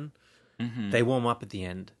villain, they warm up at the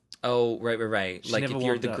end. Oh, right. She like never if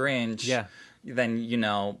you're warmed the up. Grinch, then,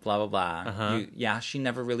 blah, blah, blah. She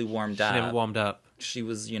never really warmed up. She never warmed up. She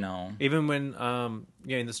was, Even when,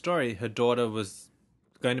 in the story, her daughter was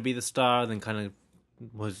going to be the star, then kind of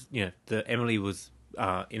was, Emily was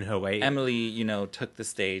in her way. Emily, took the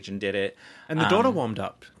stage and did it. And the daughter warmed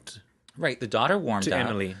up. Right, the daughter warmed to up.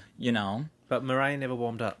 Emily. But Mariah never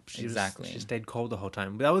warmed up. She stayed cold the whole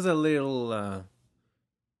time. That was a little...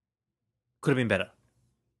 could have been better.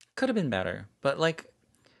 Could have been better. But,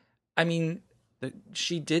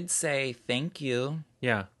 she did say thank you.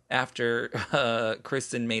 Yeah. After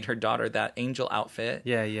Kristen made her daughter that angel outfit.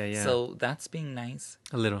 Yeah. So that's being nice.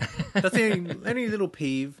 A little. That's any little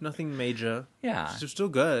peeve. Nothing major. Yeah. She's still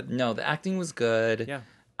good. No, the acting was good. Yeah.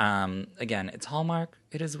 Again, it's Hallmark.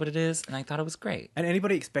 It is what it is, and I thought it was great. And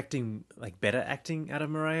anybody expecting better acting out of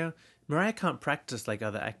Mariah can't practice like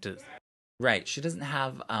other actors. Right. She doesn't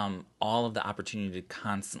have all of the opportunity to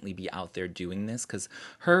constantly be out there doing this because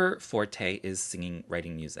her forte is singing,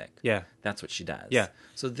 writing music. Yeah. That's what she does. Yeah.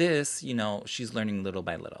 So this, she's learning little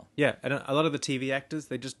by little. Yeah. And a lot of the TV actors,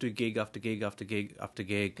 they just do gig after gig after gig after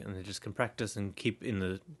gig, and they just can practice and keep in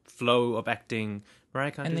the flow of acting. Mariah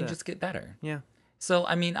can't do that. And they just get better. Yeah. So,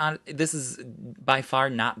 I mean, this is by far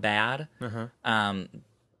not bad,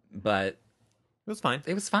 but... It was fine.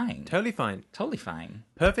 It was fine. Totally fine. Totally fine.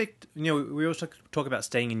 Perfect. We always talk about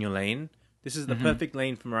staying in your lane. This is the perfect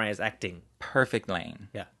lane for Mariah's acting. Perfect lane.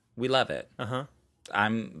 Yeah. We love it. Uh-huh.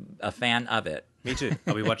 I'm a fan of it. Me too.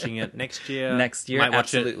 I'll be watching it next year.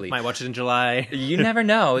 Absolutely. Might watch it in July. You never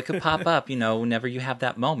know. It could pop up, whenever you have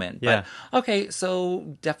that moment. Yeah. But, okay,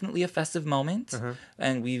 so definitely a festive moment.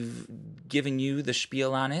 And we've given you the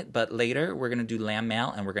spiel on it. But later, we're going to do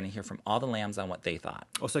LambMail, and we're going to hear from all the lambs on what they thought.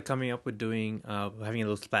 Also coming up, we're having a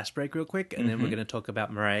little splash break real quick. And then we're going to talk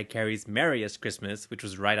about Mariah Carey's Merriest Christmas, which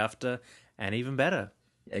was right after, and even better.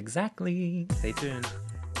 Exactly. Stay tuned.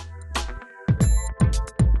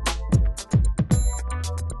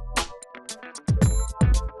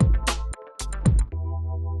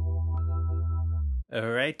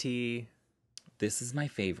 Alrighty. This is my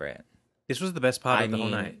favorite. This was the best part of the whole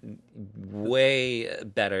night. Way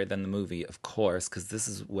better than the movie, of course, because this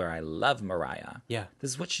is where I love Mariah. Yeah.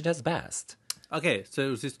 This is what she does best. Okay, so it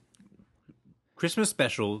was this Christmas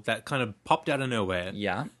special that kind of popped out of nowhere.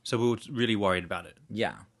 Yeah. So we were really worried about it.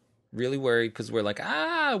 Yeah. Really worried because we're like,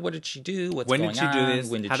 what did she do? What's going on? When did she do this?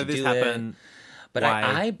 When did How she did this do happen? it? But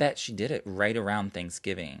I bet she did it right around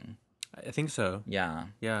Thanksgiving. I think so. Yeah.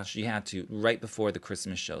 Yeah. She had to, right before the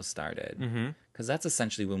Christmas show started. Because that's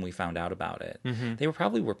essentially when we found out about it. They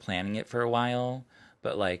were planning it for a while,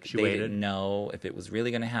 but like they didn't know if it was really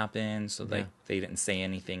going to happen. So like they didn't say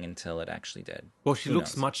anything until it actually did. Well, she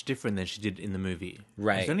looks much different than she did in the movie.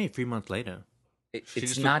 Right. It's only 3 months later.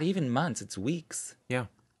 It's not even months. It's weeks. Yeah.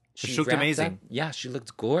 She looked wrapped amazing. up- yeah, she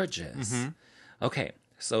looked gorgeous. Okay,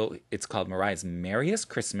 so it's called Mariah's Merriest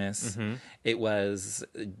Christmas. It was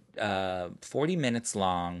 40 minutes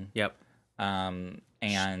long. Yep.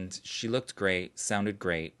 And she looked great, sounded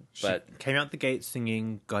great. But She came out the gate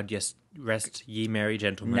singing "God Yes Rest Ye Merry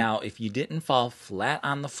Gentlemen." now, if you didn't fall flat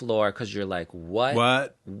on the floor because you're like, what?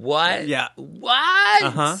 What? What? Yeah. What?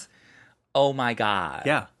 Uh-huh. Oh my God.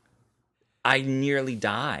 Yeah. I nearly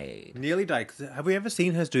died. Nearly died. 'Cause have we ever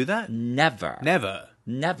seen her do that? Never.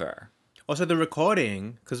 Never. Also, the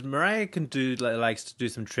recording, because Mariah can likes to do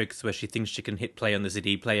some tricks where she thinks she can hit play on the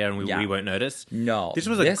CD player and we won't notice. No. This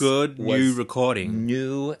was a good new recording.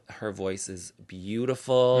 Her voice is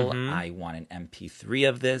beautiful. I want an MP3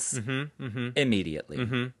 of this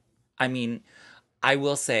immediately. I mean, I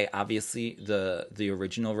will say, obviously, the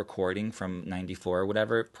original recording from '94 or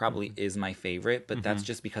whatever probably is my favorite, but that's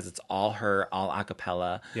just because it's all her, all a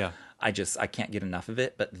cappella. Yeah. I can't get enough of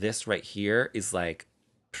it. But this right here is like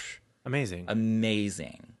Amazing.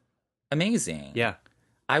 Amazing. Yeah.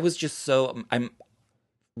 I was just I'm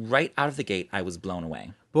right out of the gate, I was blown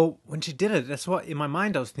away. Well, when she did it, that's what in my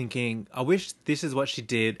mind I was thinking. I wish this is what she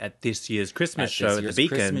did at this year's Christmas show at the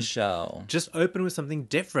Beacon. Christmas show. Just open with something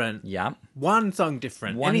different. Yeah. One song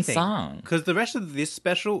different. One anything. song. Because the rest of this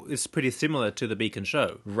special is pretty similar to the Beacon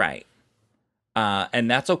show. Right. And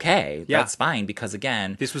that's okay. Yeah. That's fine because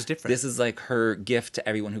again, This was different. This is like her gift to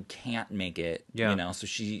everyone who can't make it. Yeah. You know, so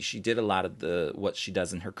she did a lot of what she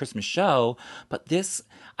does in her Christmas show. But this,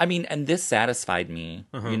 I mean, and this satisfied me,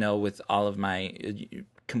 you know, with all of my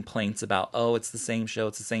complaints about, it's the same show.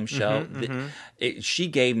 She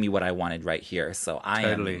gave me what I wanted right here. So I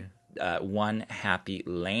Totally. am one happy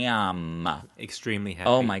lamb. Extremely happy.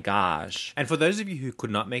 Oh my gosh. And for those of you who could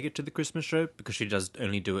not make it to the Christmas show, because she does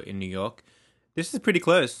only do it in New York, this is pretty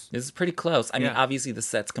close. This is pretty close. I mean, Yeah. obviously the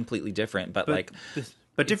set's completely different, but like...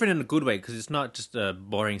 But different in a good way, because it's not just a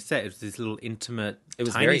boring set. It's this little intimate, It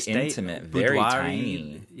was tiny very state, intimate, very boudoir-y.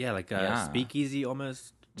 tiny. Yeah, like a Yeah. speakeasy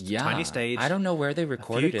almost. Just a Yeah. tiny stage. I don't know where they a few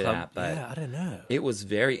recorded it club- at, but yeah, I don't know. it was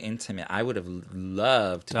very intimate. I would have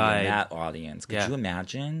loved to be Died. in that audience. Could Yeah. you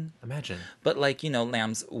imagine? Imagine. But like, you know,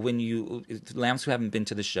 lambs who haven't been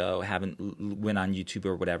to the show, went on YouTube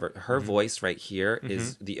or whatever, her voice right here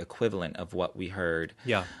is the equivalent of what we heard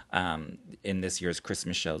Yeah. in this year's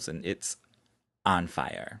Christmas shows, and it's on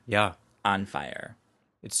fire. Yeah. On fire.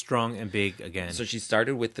 It's strong and big again. So she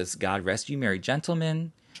started with this God Rest You Merry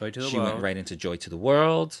Gentlemen. Joy to the She World. went right into Joy to the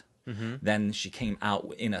World. Then she came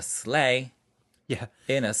out in a sleigh. Yeah.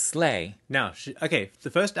 In a sleigh. Now, the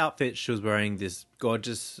first outfit, she was wearing this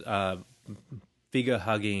gorgeous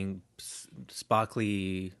figure-hugging,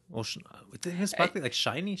 sparkly, sparkly, like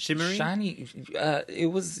shiny, shimmery? Shiny.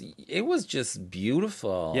 It was just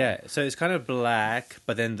beautiful. Yeah, so it's kind of black,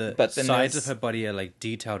 but then the then sides there's- of her body are like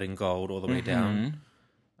detailed in gold all the way down.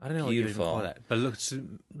 I don't know what you even Beautiful. call that, but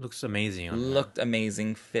looks amazing on her. Looked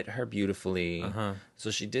amazing, fit her beautifully. So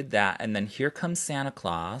she did that, and then here comes Santa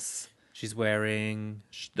Claus. She's wearing...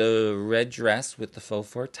 The red dress with the faux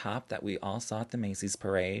fur top that we all saw at the Macy's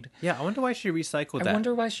parade. Yeah, I wonder why she recycled that. I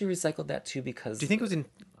wonder why she recycled that too, because... Do you think it was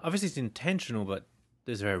obviously it's intentional, but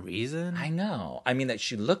is there a reason? I know. I mean, that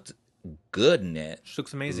she looked good in it. She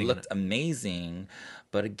looks amazing. Looked amazing.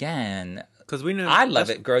 But again, because we know I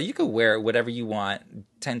love it, girl. You could wear it whatever you want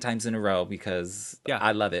 10 times in a row because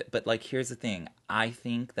I love it. But like, here's the thing. I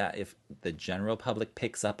think that if the general public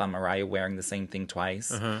picks up on Mariah wearing the same thing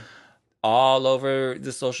twice, all over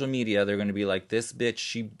the social media, they're going to be like, this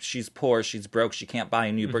bitch, she's poor, she's broke, she can't buy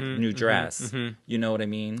a new dress. You know what I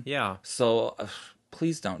mean? Yeah. So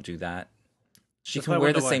please don't do that. She That's why I can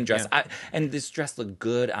wear the wonder same why, dress. yeah. And this dress looked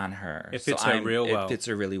good on her. It fits her real well. It fits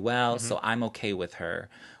her really well, so I'm okay with her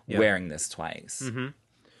wearing this twice.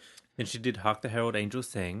 And she did Hark the Herald Angels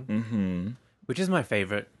Sing, which is my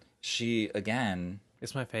favorite. It's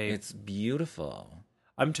my favorite. It's beautiful.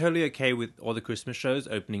 I'm totally okay with all the Christmas shows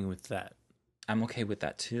opening with that. I'm okay with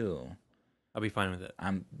that too. I'll be fine with it.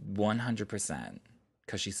 I'm 100%.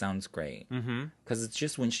 Because she sounds great. Because it's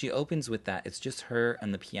just, when she opens with that, it's just her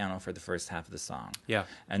and the piano for the first half of the song. Yeah.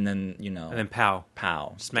 And then, you know. And then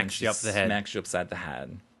pow. Smacks you up the head. Smacks you upside the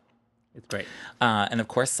head. It's great. And of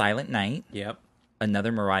course, Silent Night. Yep.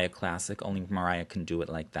 Another Mariah classic. Only Mariah can do it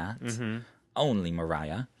like that. Only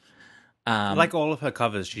Mariah. Like all of her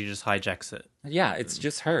covers, she just hijacks it. Yeah, it's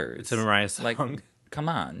just hers. It's a Mariah song. Like, come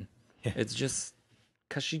on. Yeah. It's just,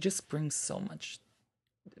 because she just brings so much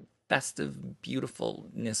festive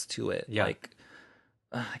beautifulness to it. Yeah. Like,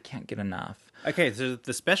 I can't get enough. Okay, so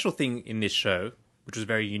the special thing in this show, which was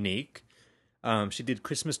very unique, she did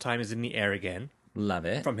Christmas Time is in the Air Again. Love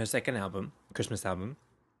it. From her second album, Christmas album.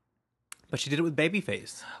 But she did it with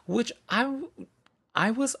Babyface. Which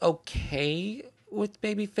I was okay with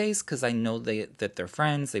Babyface, because I know that they're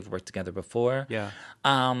friends. They've worked together before. Yeah.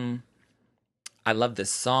 I love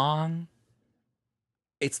this song.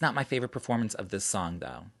 It's not my favorite performance of this song,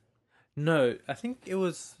 though. No, I think it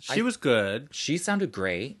was... She was good. She sounded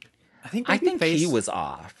great. I think he was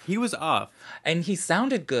off. He was off. And he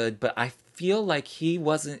sounded good, but I feel like he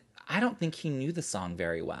wasn't... I don't think he knew the song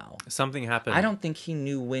very well. Something happened. I don't think he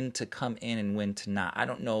knew when to come in and when to not. I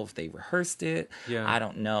don't know if they rehearsed it. Yeah. I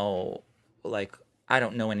don't know, I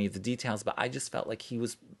don't know any of the details, but I just felt like he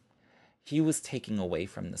was taking away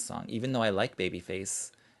from the song, even though I like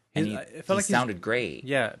Babyface. And he sounded great.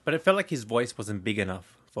 Yeah, but it felt like his voice wasn't big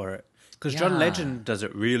enough for it. Because John Legend does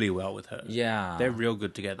it really well with her. Yeah. They're real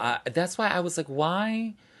good together. That's why I was like,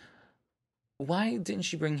 why didn't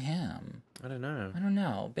she bring him? I don't know. I don't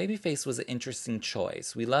know. Babyface was an interesting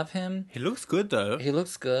choice. We love him. He looks good, though. He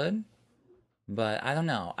looks good. But I don't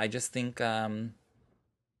know. I just think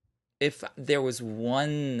if there was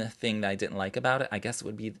one thing that I didn't like about it, I guess it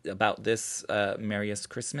would be about this Merriest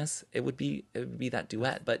Christmas. It would be that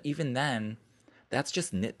duet. But even then, that's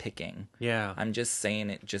just nitpicking. Yeah. I'm just saying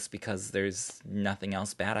it just because there's nothing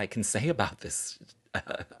else bad I can say about this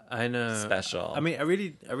I know. special. I mean, I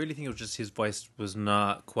really think it was just his voice was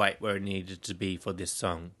not quite where it needed to be for this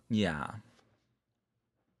song. Yeah.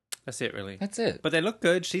 That's it, really. That's it. But they look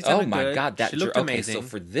good. She sounded good. Oh my God, she looked amazing. Okay, so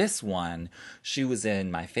for this one, she was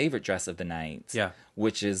in my favorite dress of the night. Yeah.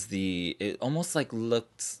 Which is it almost like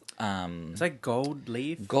looked it's like gold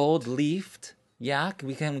leaf. Gold leafed. Yeah,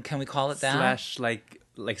 can we call it that? Slash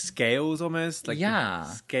like scales almost. Like yeah.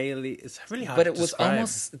 Scaly. It's really hard but to it was describe.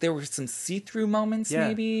 Almost, there were some see-through moments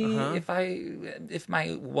maybe, if my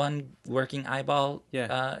one working eyeball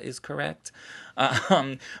is correct.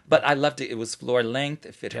 But I loved it. It was floor length.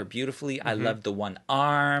 It fit her beautifully. I loved the one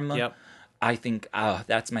arm. Yep. I think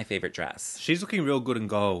that's my favorite dress. She's looking real good in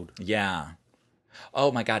gold. Yeah.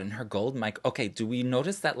 Oh my God, and her gold mic. Okay, do we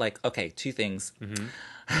notice that, two things.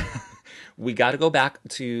 We got to go back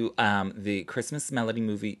to the Christmas Melody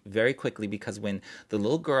movie very quickly, because when the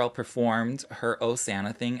little girl performed her Oh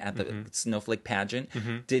Santa thing at the Snowflake pageant,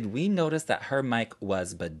 did we notice that her mic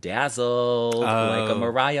was bedazzled like a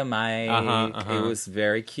Mariah mic? It was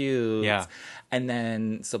very cute. Yeah. And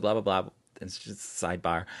then, so blah, blah, blah. It's just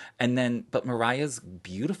sidebar. And then, but Mariah's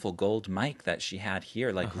beautiful gold mic that she had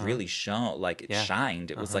here, really shone, it shined.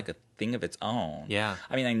 It was like a thing of its own. Yeah.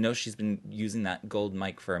 I mean, I know she's been using that gold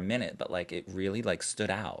mic for a minute, but it really stood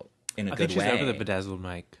out in a good way. I think she's over the bedazzled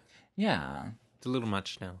mic. Yeah. It's a little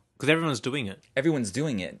much now. Because everyone's doing it. Everyone's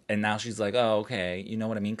doing it. And now she's like, oh, okay. You know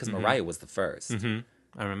what I mean? Because Mariah was the first.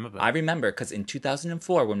 I remember. I remember because in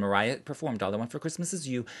 2004, when Mariah performed All I Want for Christmas Is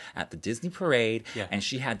You at the Disney Parade, and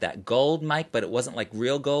she had that gold mic, but it wasn't like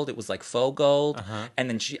real gold, it was like faux gold. And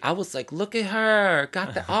then I was like, look at her,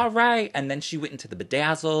 got that, all right. And then she went into the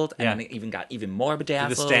bedazzled, and then it even got even more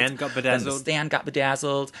bedazzled. The stand got bedazzled. Then the stand got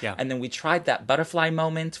bedazzled. Yeah. And then we tried that butterfly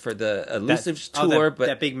moment for the Elusive tour. But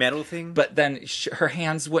that big metal thing? But then her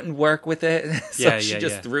hands wouldn't work with it, so she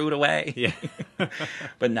just threw it away. Yeah.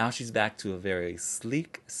 But now she's back to a very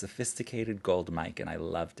sleek, sophisticated gold mic, and I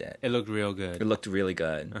loved it. It looked real good. It looked really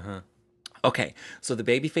good. Okay, so the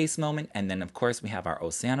Babyface moment, and then of course we have our Oh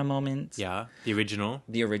Santa moment. Yeah, the original.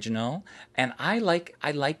 And I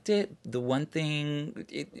liked it. The one thing,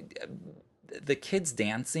 the kids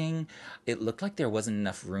dancing, it looked like there wasn't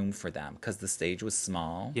enough room for them because the stage was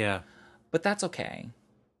small. Yeah. But that's okay.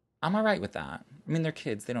 I'm all right with that. I mean, they're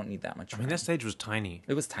kids. They don't need that much room. I mean, that stage was tiny.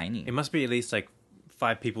 It was tiny. It must be at least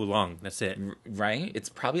 5 people long. That's it. Right? It's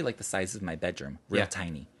probably like the size of my bedroom. Real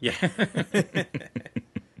tiny. Yeah.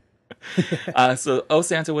 So Oh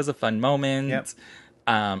Santa was a fun moment. Yep.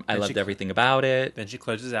 I loved everything about it. Then she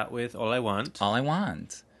closes out with All I Want. All I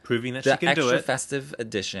Want. Proving that she can do it. The extra festive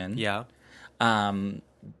edition. Yeah.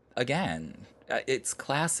 Again, it's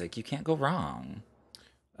classic. You can't go wrong.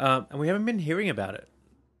 And we haven't been hearing about it.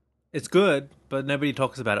 It's good, but nobody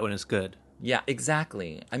talks about it when it's good. Yeah,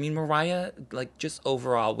 exactly. I mean, Mariah, like, just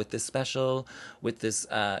overall with this special, with this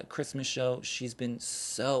Christmas show, she's been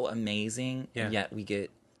so amazing. Yeah. Yet we get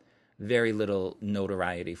very little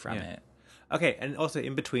notoriety from it. Okay, and also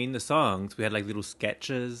in between the songs, we had like little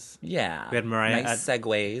sketches. Yeah. We had Mariah. Nice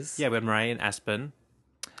segues. Yeah, we had Mariah and Aspen.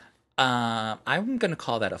 I'm going to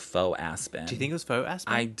call that a faux Aspen. Do you think it was faux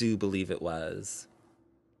Aspen? I do believe it was.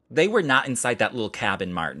 They were not inside that little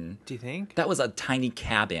cabin, Martin. Do you think? That was a tiny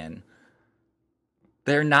cabin.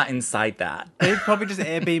 They're not inside that. They probably just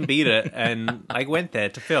Airbnb'd it and like went there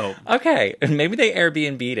to film. Okay, maybe they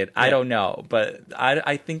Airbnb'd it. I don't know, but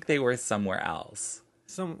I think they were somewhere else.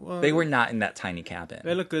 They were not in that tiny cabin.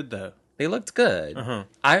 They look good though. They looked good. Uh-huh.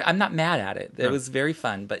 I'm not mad at it. It was very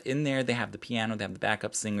fun. But in there, they have the piano, they have the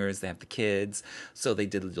backup singers, they have the kids. So they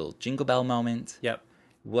did a little jingle bell moment. Yep.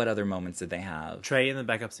 What other moments did they have? Trey and the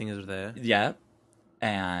backup singers were there. Yep.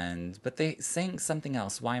 But they sang something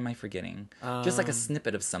else. Why am I forgetting? Just like a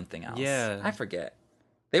snippet of something else. Yeah. I forget.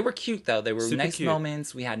 They were cute, though. They were Super nice cute.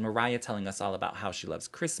 moments. We had Mariah telling us all about how she loves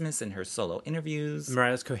Christmas in her solo interviews.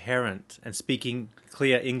 Mariah's coherent and speaking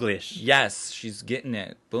clear English. Yes, she's getting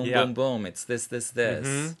it. Boom, Yeah. boom, boom. It's this.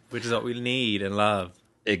 Which is what we need and love.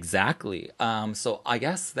 Exactly. So I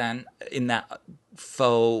guess then in that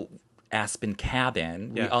faux Aspen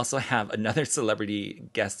cabin, we also have another celebrity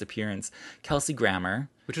guest appearance, Kelsey Grammer.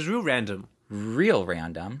 Which was real random. Real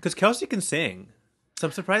random. Because Kelsey can sing. So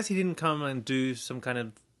I'm surprised he didn't come and do some kind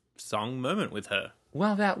of song moment with her.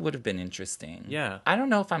 Well, that would have been interesting. Yeah. I don't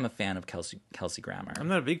know if I'm a fan of Kelsey Grammer. I'm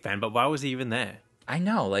not a big fan, but why was he even there? I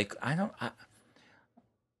know,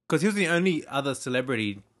 Because he was the only other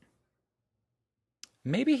celebrity.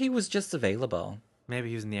 Maybe he was just available. Maybe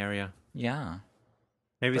he was in the area. Yeah.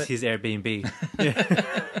 Maybe it's his Airbnb.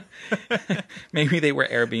 Maybe they were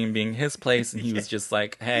Airbnb-ing his place and he was just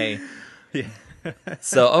like, hey. Yeah.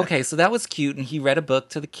 So that was cute. And he read a book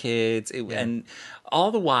to the kids. And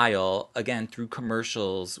all the while, again, through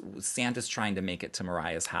commercials, Santa's trying to make it to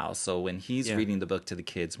Mariah's house. So when he's reading the book to the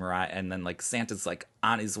kids, Mariah, and then like Santa's like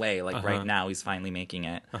on his way, like right now, he's finally making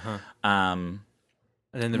it. And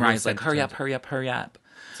then Mariah's like, hurry up.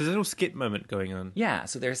 So there's a little skit moment going on. Yeah,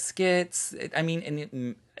 so there's skits.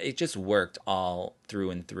 And it just worked all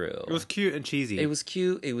through and through. It was cute and cheesy. It was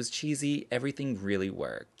cute. It was cheesy. Everything really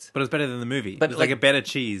worked. But it was better than the movie. But it was like a better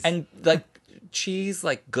cheese. And like cheese,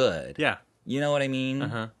 like good. Yeah. You know what I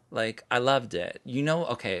mean? Like, I loved it.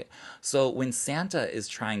 Okay, so when Santa is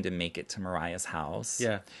trying to make it to Mariah's house,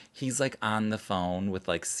 he's like on the phone with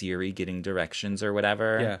like Siri getting directions or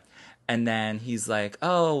whatever. Yeah. And then he's like,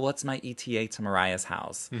 oh, what's my ETA to Mariah's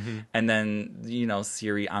house? And then,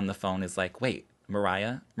 Siri on the phone is like, wait,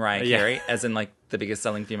 Mariah Carey, as in like the biggest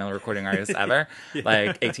selling female recording artist ever,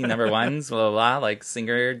 like 18 number ones, blah, blah, blah, like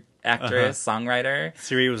singer, actress, songwriter.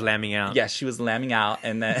 Siri was lambing out. Yeah, she was lambing out.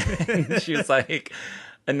 And then she was like,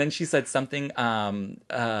 and then she said something,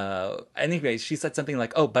 anyway, she said something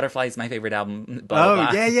like, oh, Butterfly is my favorite album, blah,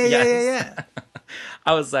 blah, blah. Yeah.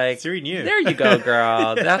 I was like, Siri knew. There you go,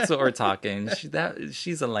 girl. That's what we're talking.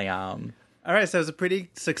 She's a lamb. All right, so it was a pretty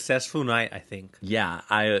successful night, I think. Yeah,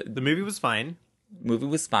 the movie was fine. Movie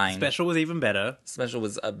was fine. Special was even better. Special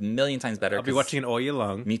was a million times better. I'll be watching it all year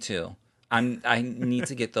long. Me too. I need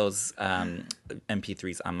to get those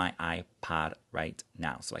MP3s on my iPod right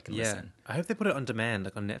now so I can listen. I hope they put it on demand,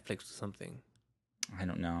 like on Netflix or something. I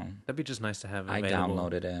don't know. That'd be just nice to have I available.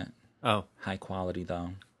 downloaded it. Oh. High quality, though.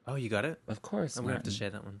 Oh, you got it? Of course, I'm going to have to share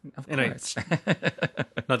that one. Of Anyway. course.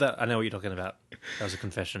 Not that I know what you're talking about. That was a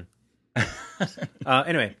confession.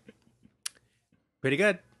 Anyway. Pretty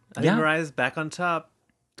good. I think Mariah's back on top.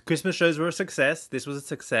 The Christmas shows were a success. This was a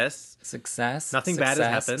success. Nothing bad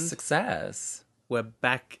has happened. Success. We're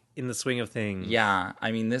back in the swing of things. Yeah.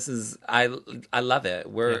 I mean, this is... I love it.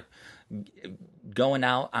 We're going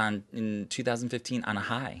out in 2015 on a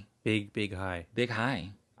high. Big high. Big high.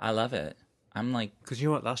 I love it. I'm like... Because you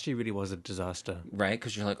know what? Last year really was a disaster. Right?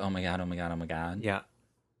 Because you're like, oh my God. Yeah.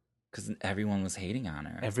 Because everyone was hating on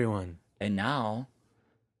her. Everyone. And now...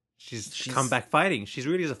 She's come back fighting. She's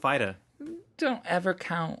really is a fighter. Don't ever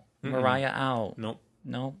count Mariah out. Nope.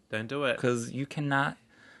 Nope. Don't do it. Because you cannot...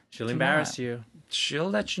 She'll embarrass you. She'll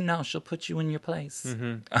let you know. She'll put you in your place.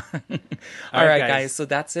 Mm-hmm. All right, guys. So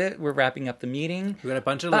that's it. We're wrapping up the meeting. We got a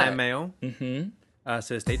bunch of LambMail. Mm-hmm.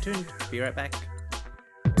 So stay tuned. Be right back.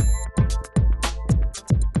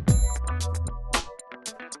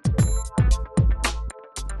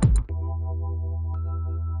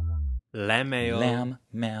 LambMail.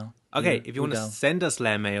 LambMail. Okay, if you want to send us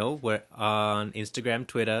LambMail, we're on Instagram,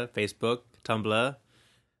 Twitter, Facebook, Tumblr.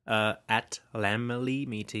 at LambMail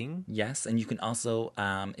meeting. Yes, and you can also,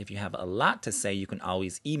 if you have a lot to say, you can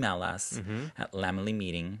always email us at LambMail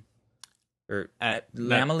meeting. Or at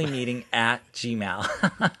LambMail at Gmail.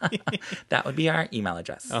 That would be our email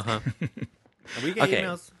address. We get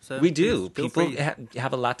emails. So we do. People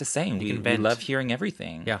have a lot to say, and we love hearing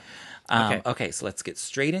everything. Yeah. Okay, so let's get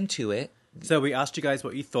straight into it. So we asked you guys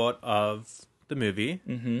what you thought of the movie.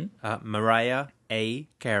 Mariah A.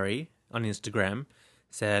 Carey on Instagram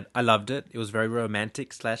said, I loved it. It was very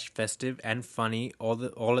romantic / festive and funny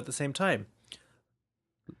all at the same time.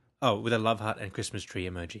 Oh, with a love heart and Christmas tree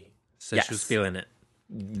emoji. So she was feeling it.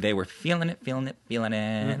 They were feeling it.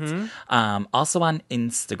 Also on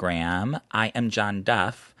Instagram, I am John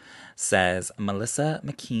Duff says, Melissa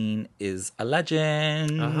McKean is a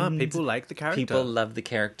legend. People like the character. People love the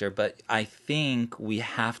character, but I think we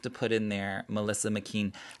have to put in there Melissa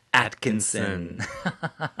McKean Atkinson.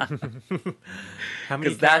 How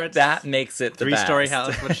many carats? That makes it the best. 3-story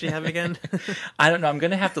house. What does she have again? I don't know. I'm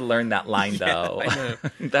going to have to learn that line, though. I know.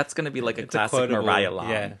 That's going to be like a classic Mariah line.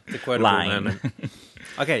 Yeah, it's a quotable line.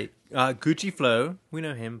 Okay, Gucci Flo. We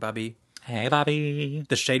know him, Bobby. Hey, Bobby.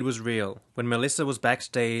 The shade was real. When Melissa was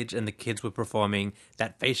backstage and the kids were performing,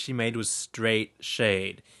 that face she made was straight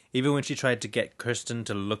shade. Even when she tried to get Kirsten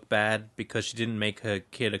to look bad because she didn't make her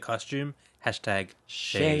kid a costume,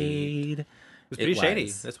 #shade. It was pretty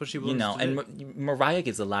shady. That's what she was. And Mariah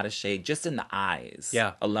gives a lot of shade just in the eyes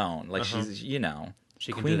alone. Like she's, she can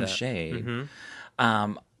queen of shade.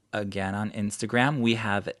 Again, on Instagram, we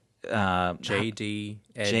have JD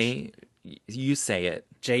Edge. You say it.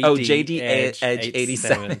 JD Edge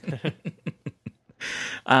 87.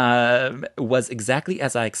 Was exactly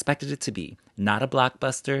as I expected it to be. Not a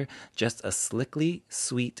blockbuster, just a slickly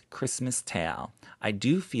sweet Christmas tale. I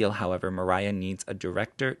do feel, however, Mariah needs a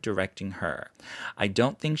director directing her. I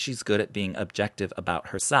don't think she's good at being objective about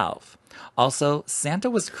herself. Also,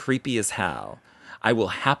 Santa was creepy as hell. I will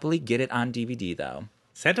happily get it on DVD, though.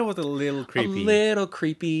 Santa was a little creepy. A little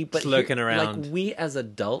creepy, but lurking around. Like we as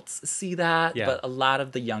adults see that, but a lot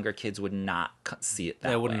of the younger kids would not see it that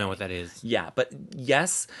way. They wouldn't know what that is. Yeah, but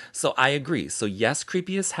yes, so I agree. So yes,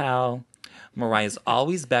 creepy as hell. Mariah's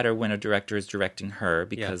always better when a director is directing her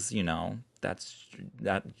because, that's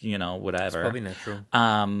whatever. It's probably natural.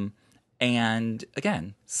 And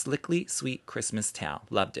again, slickly sweet Christmas tale.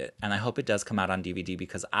 Loved it. And I hope it does come out on DVD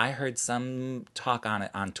because I heard some talk on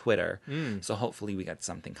it on Twitter. So hopefully we got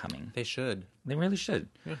something coming. They should. They really should.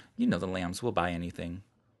 Yeah. The lambs will buy anything.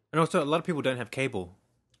 And also, a lot of people don't have cable.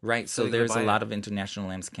 Right. So there's a lot of international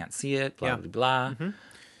lambs can't see it. Blah, blah,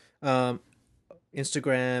 blah.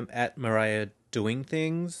 Instagram at Mariah Doing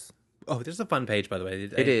Things. Oh, this is a fun page, by the way.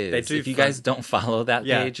 It is. If you guys don't follow that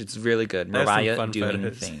page, it's really good. Mariah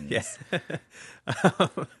Doing Things. Yeah.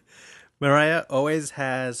 Mariah always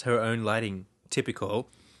has her own lighting. Typical.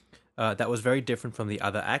 That was very different from the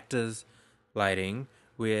other actors' lighting,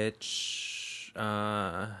 which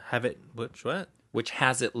Which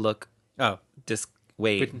has it look... Oh.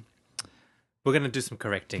 Wait. We're going to do some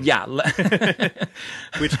correcting. Yeah.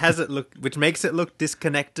 Which makes it look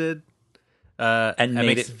disconnected. And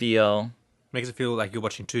makes it feel like you're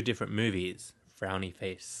watching two different movies. Frowny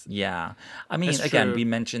face. Yeah. I mean, again, we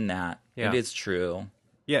mentioned that. Yeah. It is true.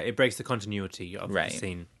 Yeah, it breaks the continuity of the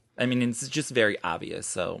scene. I mean, it's just very obvious.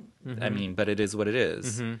 So, I mean, but it is what it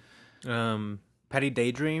is. Patty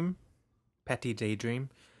Daydream.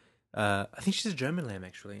 I think she's a German lamb,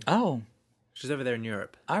 actually. Oh. She's over there in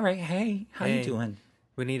Europe. All right. Hey, how you doing?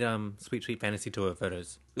 We need Sweet Sweet Fantasy Tour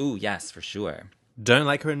photos. Ooh, yes, for sure. Don't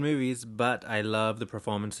like her in movies, but I love the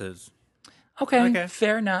performances. Okay,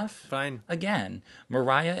 fair enough. Fine. Again,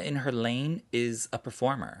 Mariah in her lane is a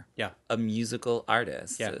performer. Yeah. A musical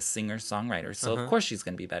artist, a singer-songwriter. So, of course, she's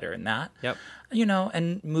going to be better in that. Yep.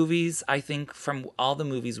 And movies, I think from all the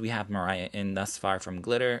movies we have Mariah in thus far, from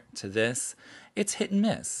Glitter to this, it's hit and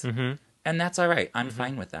miss. And that's all right. I'm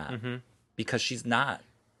fine with that. Because she's not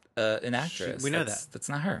an actress. We know that. That's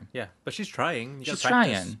not her. Yeah, but she's trying. She's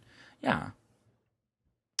trying. Yeah.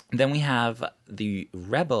 Then we have the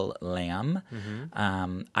Rebel Lamb.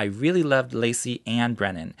 I really loved Lacey and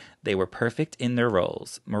Brennan. They were perfect in their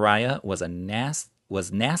roles. Mariah was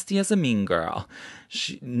nasty as a mean girl.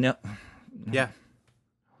 She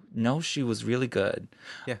was really good.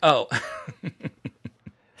 Yeah. Oh.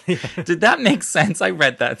 Did that make sense? I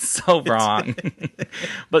read that so wrong.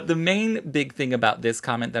 But the main big thing about this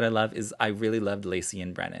comment that I love is I really loved Lacey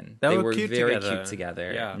and Brennan. They were very cute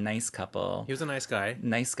together. Yeah. Nice couple. He was a nice guy.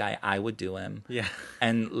 Nice guy. I would do him. Yeah.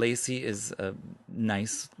 And Lacey is a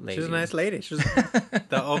nice lady. She's a nice lady.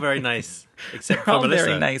 They're all very nice. Except for all Melissa.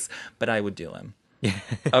 Very nice, but I would do him.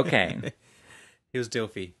 Okay. He was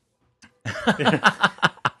Dilfy.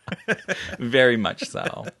 Very much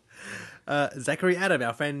so. Zachary Adam,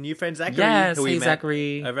 our new friend Zachary. Yes, who we hey, met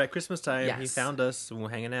Zachary. over at Christmas time. Yes. He found us and we're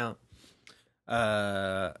hanging out.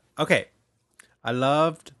 Okay. I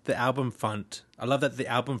loved the album font. I love that the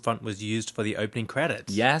album font was used for the opening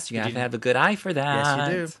credits. Yes, you have to have a good eye for that. Yes,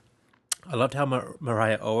 you do. I loved how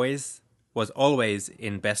Mariah was always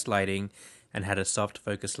in best lighting and had a soft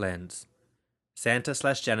focus lens.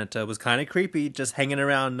 Santa/janitor was kind of creepy, just hanging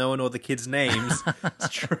around knowing all the kids' names. It's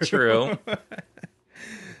True.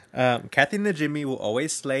 Kathy and the Jimmy will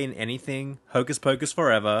always slay in anything. Hocus Pocus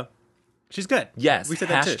forever. She's good. Yes, we said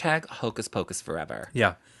that too. hashtag Hocus Pocus forever.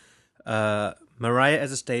 Yeah. Mariah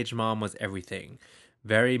as a stage mom was everything.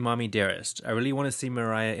 Very mommy dearest. I really want to see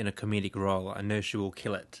Mariah in a comedic role. I know she will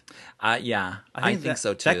kill it. Yeah, I think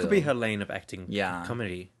so too. That could be her lane of acting. Yeah.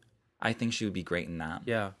 Comedy. I think she would be great in that.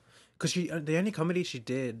 Yeah. Because the only comedy she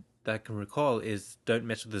did that I can recall is Don't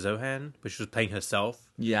Mess with the Zohan, which was playing herself.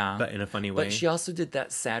 Yeah. But in a funny way. But she also did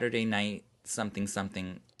that Saturday night something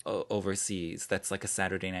overseas. That's like a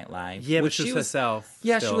Saturday Night Live. Yeah, which was herself.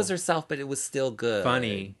 Yeah, still. she was herself, but it was still good.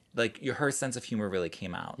 Funny. Like her sense of humor really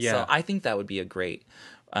came out. Yeah. So I think that would be a great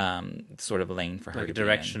sort of lane for her like to a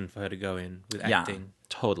direction for her to go in with acting. Yeah,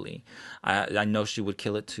 totally. I know she would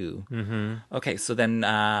kill it too. Mm-hmm. Okay, so then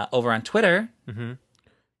over on Twitter... Mm-hmm.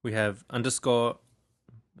 We have _...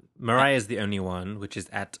 Mariah is the only one, which is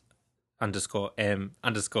at _M_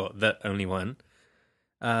 the only one.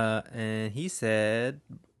 And he said,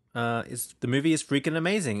 the movie is freaking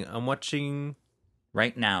amazing. I'm watching...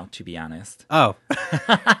 Right now, to be honest. Oh.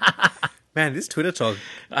 Man, this Twitter talk.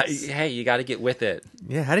 Hey, you got to get with it.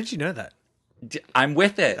 Yeah, how did you know that? I'm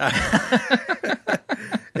with it.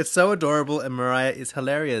 It's so adorable, and Mariah is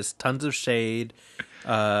hilarious. Tons of shade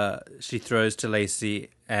she throws to Lacey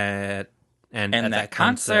and at that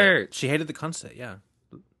concert. She hated the concert, yeah.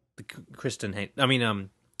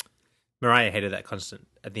 Mariah hated that concert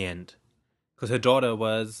at the end. Because her daughter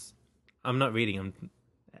was... I'm not reading,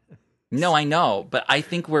 No, I know, but I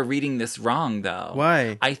think we're reading this wrong, though.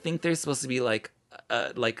 Why? I think there's supposed to be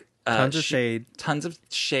tons of shade. Tons of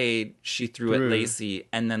shade she threw at Lacey,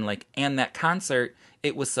 and then and that concert,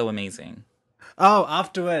 it was so amazing. Oh,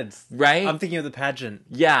 afterwards. Right? I'm thinking of the pageant.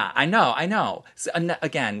 Yeah, I know. So,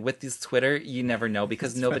 again, with this Twitter, you never know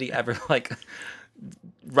because nobody ever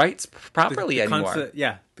writes properly anymore.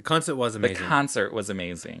 The concert was amazing. The concert was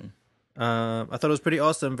amazing. I thought it was pretty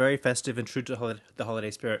awesome, very festive and true to the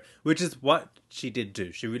holiday spirit, which is what she did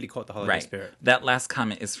do. She really caught the holiday spirit. That last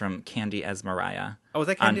comment is from Candy as Mariah. Oh, was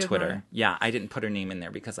that Candy on Twitter? Mariah? Yeah, I didn't put her name in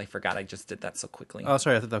there because I forgot. I just did that so quickly. Oh,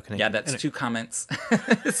 sorry, I thought that was connected. Yeah, that's two comments,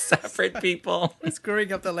 separate people.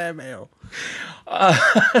 Screwing up the LambMail.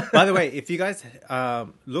 By the way, if you guys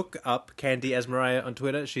look up Candy as Mariah on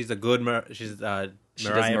Twitter, she's a good Mariah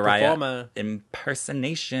performer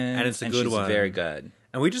impersonation, and it's a good she's one. Very good.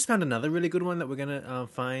 And we just found another really good one that we're gonna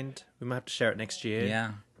find. We might have to share it next year.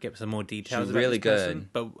 Yeah, get some more details. She's about really this good. person,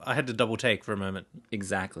 but I had to double take for a moment.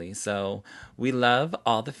 Exactly. So we love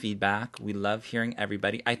all the feedback. We love hearing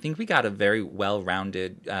everybody. I think we got a very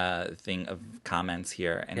well-rounded thing of comments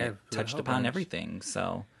here, and it touched upon everything.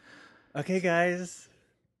 So, okay, guys,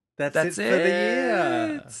 that's it for the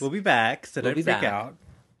year. We'll be back, so don't freak out.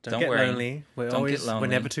 Don't get worry. Lonely. We're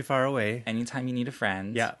never too far away. Anytime you need a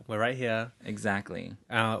friend. Yeah, we're right here. Exactly.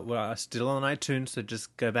 We're still on iTunes, so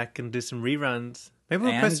just go back and do some reruns. Maybe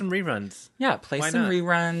we'll play some reruns. Yeah, play some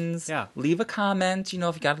reruns. Yeah. Leave a comment, if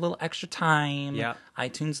you got a little extra time. Yeah.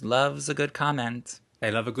 iTunes loves a good comment. They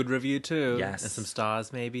love a good review too. Yes. And some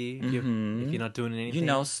stars maybe, if you're not doing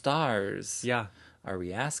anything. Stars. Yeah. Are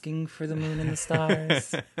we asking for the moon and the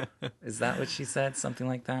stars? Is that what she said? Something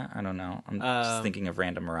like that? I don't know. I'm just thinking of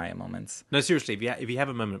random Mariah moments. No, seriously, if you have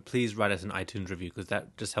a moment, please write us an iTunes review because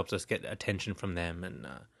that just helps us get attention from them and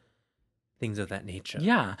things of that nature.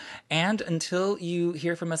 Yeah. And until you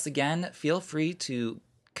hear from us again, feel free to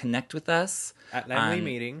connect with us. At LambMail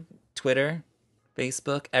Meeting. Twitter,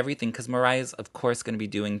 Facebook, everything. Because Mariah's, of course, going to be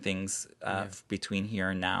doing things between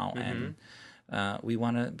here and now. Mm-hmm. And we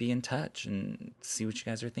want to be in touch and see what you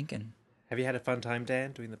guys are thinking. Have you had a fun time,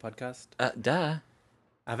 Dan, doing the podcast? Duh.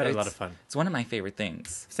 I've had a lot of fun. It's one of my favorite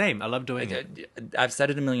things. Same. I love doing it. I've said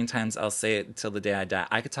it a million times. I'll say it till the day I die.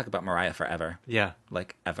 I could talk about Mariah forever. Yeah.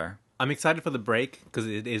 Ever. I'm excited for the break because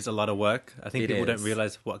it is a lot of work. I think people don't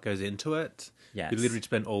realize what goes into it. Yes. We literally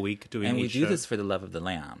spend all week doing and we each do show. This for the love of the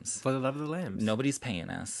lambs. For the love of the lambs. Nobody's paying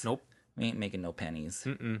us. Nope. We ain't making no pennies.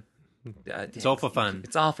 It's all for fun.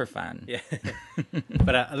 It's all for fun. Yeah.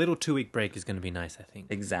 But a little 2-week break is going to be nice, I think.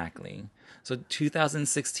 Exactly. So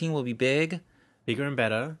 2016 will be big. Bigger and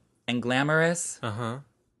better. And glamorous. Uh-huh.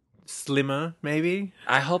 slimmer, maybe.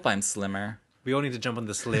 I hope I'm slimmer. We all need to jump on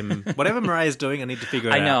the slim. Whatever Mariah's doing, I need to figure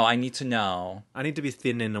it out. I know. I need to know. I need to be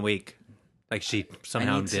thin in a week. Like she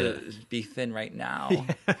somehow did it. I need to be thin right now.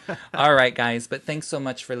 All right, guys. But thanks so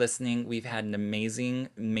much for listening. We've had an amazing,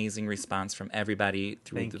 amazing response from everybody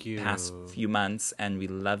through past few months, and we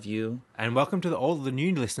love you. And welcome to all the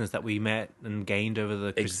new listeners that we met and gained over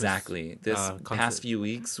the Christmas Exactly. This past few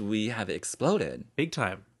weeks, we have exploded. Big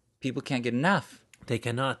time. People can't get enough. They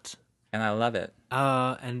cannot. And I love it.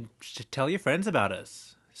 And tell your friends about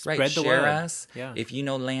us. Spread right, the share word. us. Yeah. If you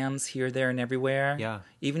know lambs here, there, and everywhere. Yeah.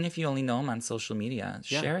 Even if you only know them on social media,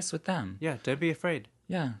 share us with them. Yeah, don't be afraid.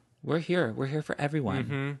 Yeah, we're here. We're here for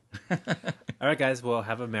everyone. All right, guys. Well,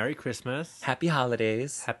 have a Merry Christmas. Happy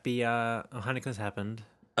holidays. Happy Hanukkah's happened.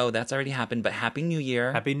 Oh, that's already happened. But Happy New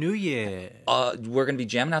Year. Happy New Year. We're going to be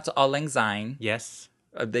jamming out to Auld Lang Syne. Yes.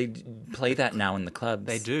 They play that now in the clubs.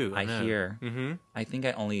 They do. I hear. Mm-hmm. I think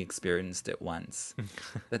I only experienced it once.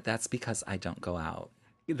 But that's because I don't go out.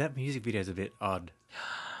 That music video is a bit odd.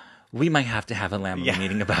 We might have to have a LambMail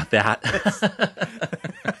meeting about that.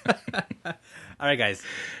 All right, guys.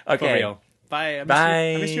 Okay. For real. Bye.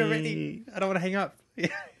 I miss you already. I don't want to hang up.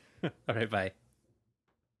 All right, bye.